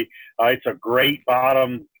 baby. It's a great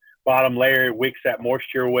bottom layer. It wicks that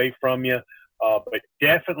moisture away from you. But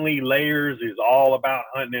definitely layers is all about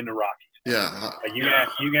hunting in the Rockies. Yeah. You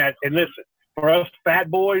got, and listen, for us fat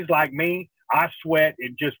boys like me, I sweat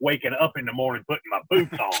at just waking up in the morning, putting my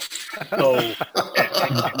boots on. So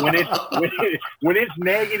when it's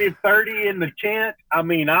negative 30 in the tent, I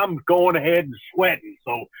mean, I'm going ahead and sweating.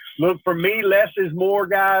 So look, for me, less is more,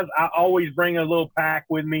 guys. I always bring a little pack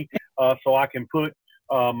with me so I can put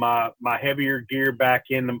my heavier gear back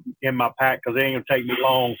in my pack, because it ain't gonna take me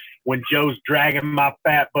long. When Joe's dragging my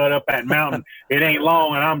fat butt up that mountain, it ain't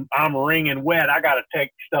long, and I'm wringing wet. I gotta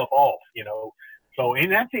take stuff off, you know. So,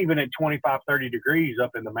 and that's even at 25, 30 degrees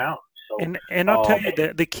up in the mountains. So, and I'll tell you,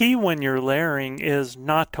 the key when you're layering is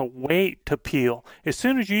not to wait to peel. As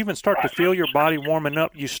soon as you even start to feel your body warming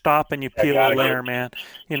up, you stop and you peel a layer, man.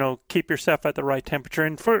 You know, keep yourself at the right temperature.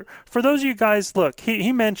 And for those of you guys, look,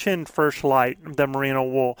 he mentioned First Light, the merino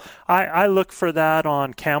wool. I look for that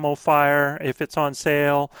on Camo Fire if it's on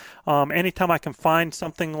sale. Anytime I can find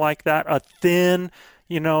something like that, a thin,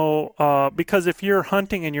 you know, because if you're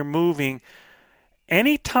hunting and you're moving,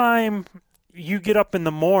 anytime you get up in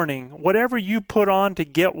the morning, whatever you put on to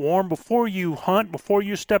get warm before you hunt, before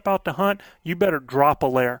you step out to hunt, you better drop a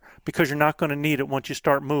layer, because you're not going to need it once you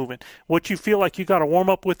start moving. What you feel like you got to warm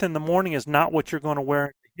up with in the morning is not what you're going to wear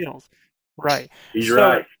at the heels. Right. He's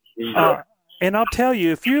right. And I'll tell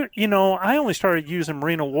you, if you know, I only started using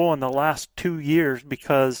merino wool in the last 2 years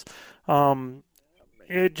because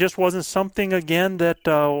it just wasn't something, again, that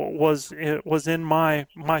was in my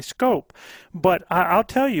scope. But I'll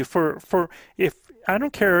tell you, for if I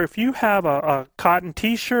don't care if you have a cotton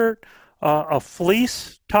T-shirt, a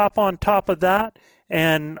fleece top on top of that,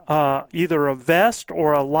 and either a vest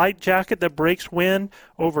or a light jacket that breaks wind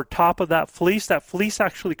over top of that fleece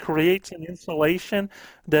actually creates an insulation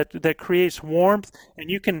that creates warmth,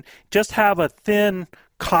 and you can just have a thin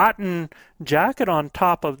cotton jacket on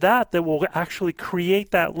top of that will actually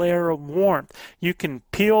create that layer of warmth. You can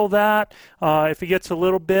peel that if it gets a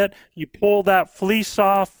little bit. You pull that fleece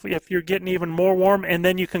off if you're getting even more warm, and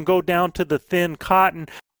then you can go down to the thin cotton.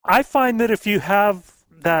 I find that if you have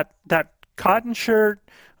that cotton shirt,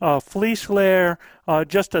 fleece layer,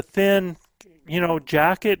 just a thin, you know,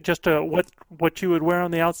 jacket, just what you would wear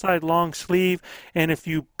on the outside, long sleeve, and if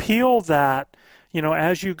you peel that, you know,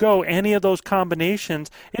 as you go, any of those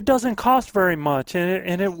combinations, it doesn't cost very much,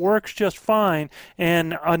 and it works just fine.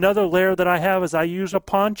 And another layer that I have is I use a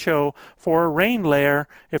poncho for a rain layer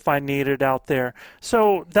if I need it out there.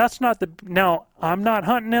 So that's not now, I'm not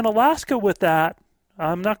hunting in Alaska with that.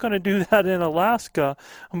 I'm not going to do that in Alaska,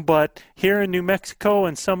 but here in New Mexico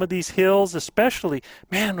and some of these hills especially,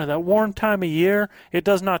 man, with that warm time of year, it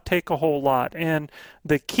does not take a whole lot. And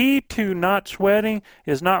the key to not sweating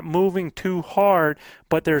is not moving too hard,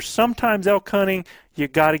 but there's sometimes elk hunting, you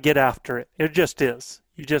got to get after it. It just is.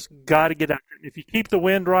 You just got to get after it. If you keep the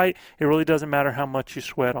wind right, it really doesn't matter how much you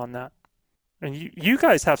sweat on that. And you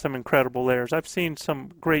guys have some incredible layers. I've seen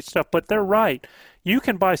some great stuff, but they're right. You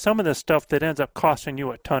can buy some of this stuff that ends up costing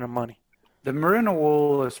you a ton of money. The merino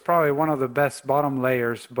wool is probably one of the best bottom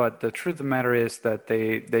layers, but the truth of the matter is that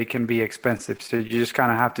they can be expensive. So you just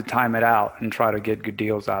kind of have to time it out and try to get good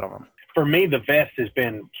deals out of them. For me, the vest has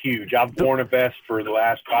been huge. I've worn a vest for the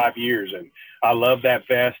last 5 years, and I love that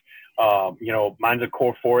vest. Mine's a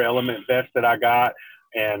Core 4 element vest that I got.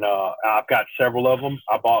 And I've got several of them.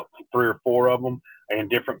 I bought 3 or 4 of them in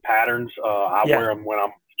different patterns. I wear them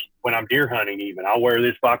when I'm deer hunting even. I'll wear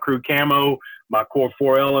this by Crew Camo, my Core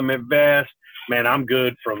 4 element vest. Man, I'm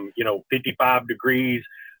good from, 55 degrees,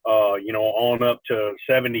 on up to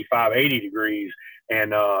 75, 80 degrees.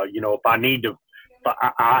 And, if I need to,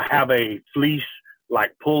 I have a fleece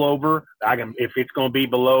like pullover. If it's going to be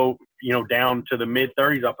below, down to the mid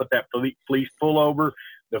 30s, I'll put that fleece pullover,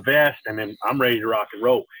 the vest, and then I'm ready to rock and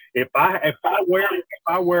roll. If I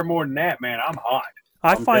wear more than that, man, I'm hot.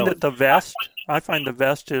 I find the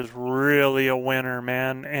vest is really a winner,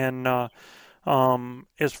 man. And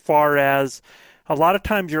as far as a lot of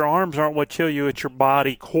times your arms aren't what chill you, it's your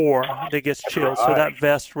body core that gets chilled. So that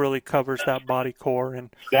vest really covers that body core and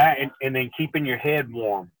then keeping your head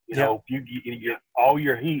warm. All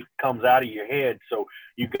your heat comes out of your head. So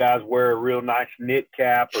you guys wear a real nice knit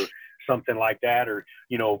cap or something like that, or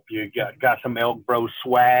you got some Elk Bro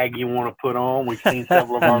swag you want to put on. We've seen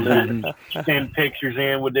several of our listeners send pictures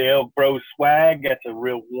in with the Elk Bro swag. That's a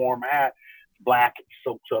real warm hat. Black, it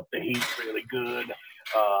soaks up the heat really good.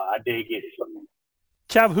 I dig it.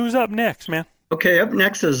 Chav, who's up next, man? Okay, up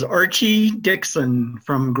next is Archie Dixon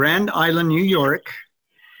from Grand Island, New York.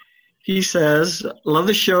 He says, love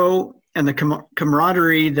the show and the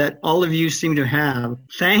camaraderie that all of you seem to have.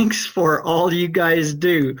 Thanks for all you guys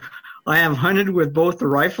do. I have hunted with both the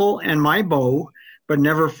rifle and my bow, but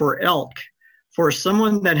never for elk. For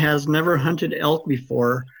someone that has never hunted elk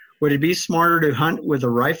before, would it be smarter to hunt with a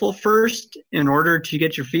rifle first in order to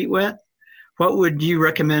get your feet wet? What would you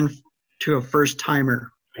recommend to a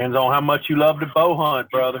first-timer? Depends on how much you love to bow hunt,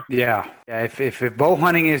 brother. Yeah. If bow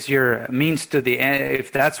hunting is your means to the end,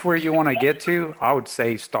 if that's where you want to get to, I would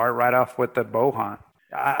say start right off with the bow hunt.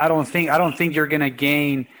 I don't think you're going to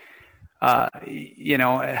gain,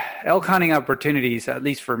 elk hunting opportunities. At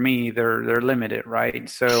least for me, they're limited, right?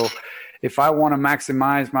 So, if I want to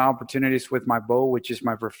maximize my opportunities with my bow, which is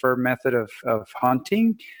my preferred method of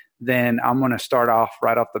hunting, then I'm going to start off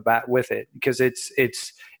right off the bat with it because it's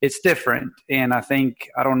different. And I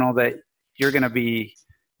don't know that you're going to be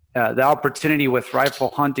the opportunity with rifle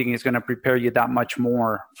hunting is going to prepare you that much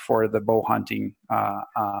more for the bow hunting.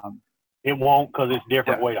 It won't, because it's a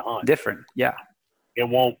different way to hunt. Different, yeah. It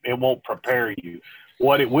won't prepare you.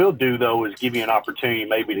 What it will do though is give you an opportunity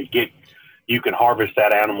maybe to you can harvest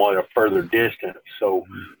that animal at a further distance. So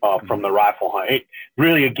from the rifle hunt, it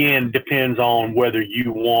really, again, depends on whether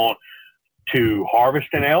you want to harvest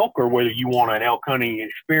an elk or whether you want an elk hunting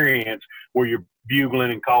experience where you're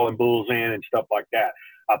bugling and calling bulls in and stuff like that.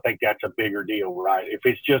 I think that's a bigger deal, right? If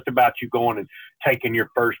it's just about you going and taking your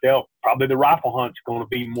first elk, probably the rifle hunt's going to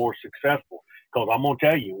be more successful. Because I'm going to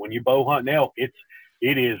tell you, when you bow hunt an elk, it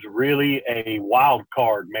is really a wild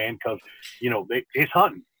card, man, because, it's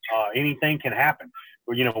hunting. Anything can happen.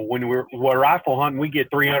 When we're rifle hunting, we get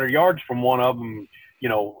 300 yards from one of them,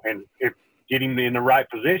 and if getting in the right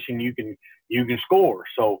position, you can score.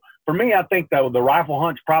 So for me, I think that the rifle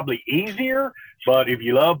hunt's probably easier, but if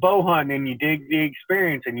you love bow hunting and you dig the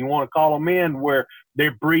experience and you want to call them in where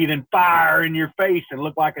they're breathing fire in your face and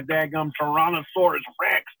look like a daggum Tyrannosaurus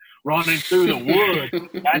Rex running through the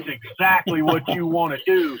woods, that's exactly what you want to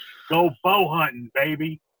do. Go bow hunting,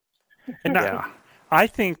 baby. And I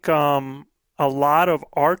think a lot of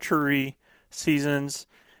archery seasons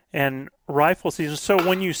and rifle seasons. So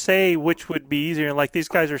when you say which would be easier, like these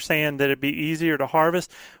guys are saying that it'd be easier to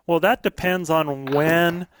harvest, well, that depends on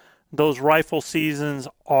when those rifle seasons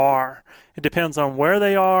are. It depends on where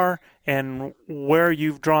they are and where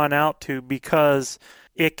you've drawn out to, because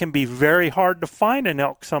it can be very hard to find an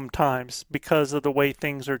elk sometimes because of the way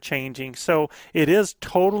things are changing. So it is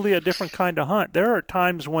totally a different kind of hunt. There are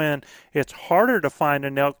times when it's harder to find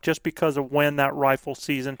an elk just because of when that rifle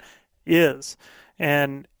season is.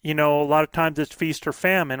 And, you know, a lot of times it's feast or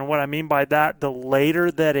famine. And what I mean by that, the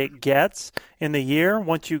later that it gets in the year,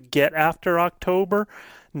 once you get after October,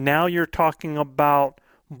 now you're talking about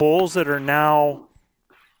bulls that are now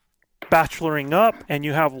bacheloring up, and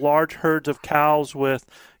you have large herds of cows with,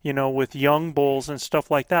 you know, with young bulls and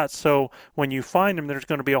stuff like that. So when you find them, there's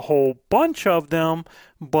going to be a whole bunch of them,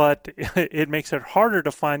 but it makes it harder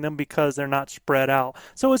to find them because they're not spread out.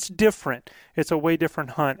 So it's different. It's a way different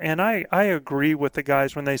hunt. And I agree with the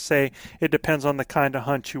guys when they say it depends on the kind of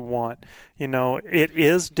hunt you want. You know, it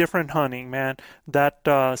is different hunting, man.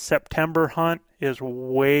 That September hunt is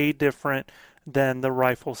way different than the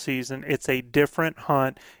rifle season. It's a different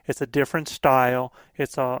hunt. It's a different style.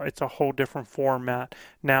 It's a whole different format.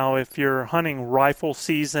 Now, if you're hunting rifle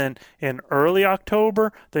season in early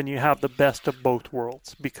October, then you have the best of both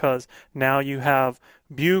worlds, because now you have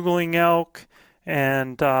bugling elk,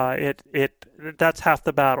 and that's half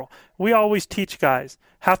the battle. We always teach guys,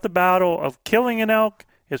 half the battle of killing an elk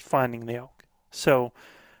is finding the elk. So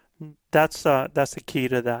that's the key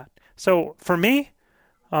to that. So for me,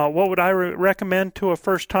 what would I recommend to a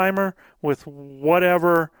first-timer with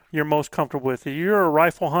whatever you're most comfortable with? If you're a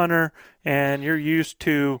rifle hunter and you're used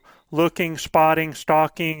to looking, spotting,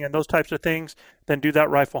 stalking, and those types of things, then do that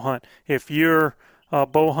rifle hunt. If you're a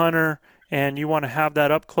bow hunter and you want to have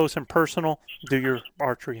that up close and personal, do your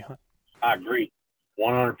archery hunt. I agree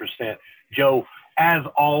 100%. Joe, as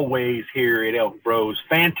always here at Elk Bros,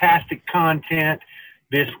 fantastic content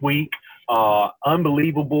this week.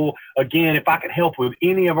 Unbelievable. Again, if I can help with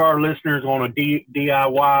any of our listeners on a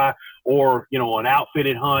DIY or, you know, an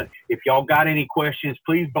outfitted hunt, if y'all got any questions,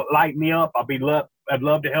 please light me up. I'd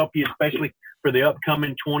love to help you, especially for the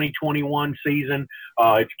upcoming 2021 season.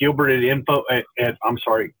 It's Gilbert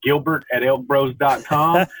Gilbert at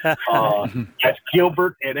elkbros.com. That's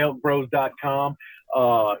Gilbert at elkbros.com.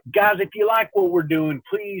 Guys, if you like what we're doing,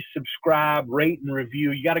 please subscribe, rate, and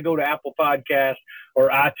review. You got to go to Apple Podcasts or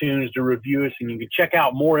iTunes to review us, and you can check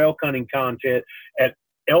out more elk hunting content at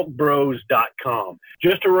elkbros.com.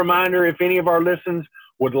 Just a reminder, if any of our listeners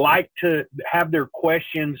would like to have their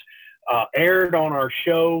questions aired on our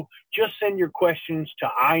show, just send your questions to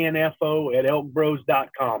info at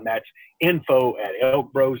elkbros.com. That's info at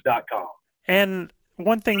elkbros.com. And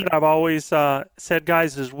one thing that I've always said,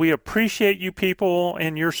 guys, is we appreciate you people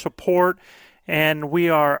and your support, and we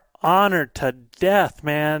are honored to death,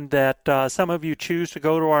 man, that some of you choose to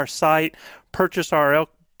go to our site, purchase our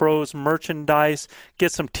Elk Bros merchandise,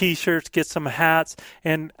 get some T-shirts, get some hats.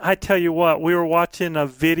 And I tell you what, we were watching a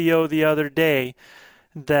video the other day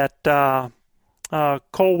that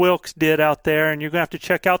Cole Wilkes did out there, and you're going to have to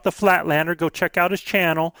check out the Flatlander. Go check out his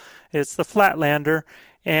channel. It's the Flatlander.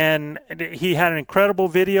 And he had an incredible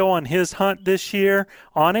video on his hunt this year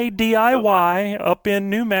on a DIY up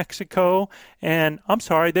in New Mexico. And I'm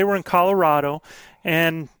sorry, they were in Colorado.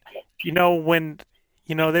 And, you know, when,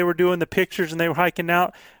 you know, they were doing the pictures and they were hiking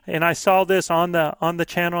out, and I saw this on the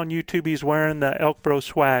channel on YouTube. He's wearing the Elk Bro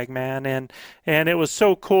swag, man. And it was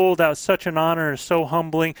so cool. That was such an honor and so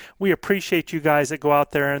humbling. We appreciate you guys that go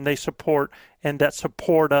out there and they support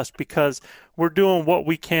us, because we're doing what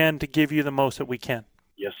we can to give you the most that we can.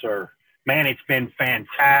 Yes, sir. Man, it's been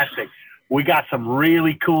fantastic. We got some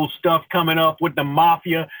really cool stuff coming up with the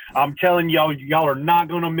Mafia. I'm telling y'all are not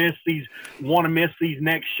going to miss these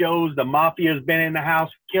next shows. The Mafia has been in the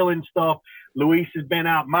house killing stuff. Luis has been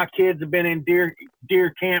out. My kids have been in deer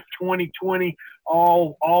camp 2020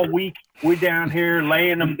 all week. We're down here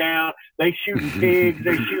laying them down. They shooting pigs.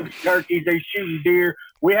 They shooting turkeys. They shooting deer.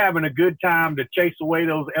 We're having a good time to chase away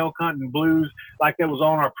those elk hunting blues like that was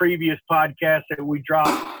on our previous podcast that we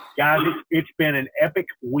dropped. Guys, it's been an epic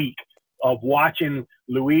week of watching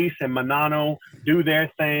Luis and Manano do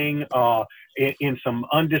their thing in some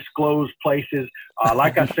undisclosed places.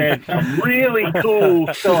 Like I said, some really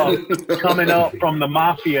cool stuff coming up from the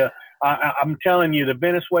Mafia. I'm telling you, the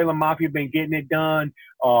Venezuela Mafia been getting it done.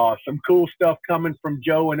 Some cool stuff coming from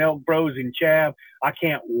Joe and Elk Bros and Chav. I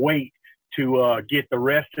can't wait to get the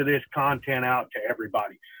rest of this content out to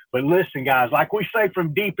everybody. But listen, guys, like we say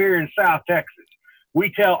from deep here in South Texas,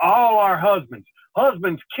 we tell all our husbands,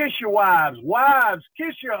 kiss your wives. Wives,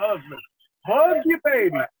 kiss your husbands. Hug your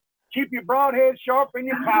baby. Keep your broadhead sharp and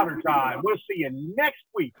your powder dry. We'll see you next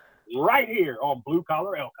week right here on Blue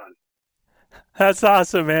Collar Elk Hunting. That's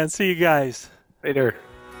awesome, man. See you guys. Later.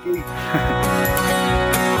 Peace.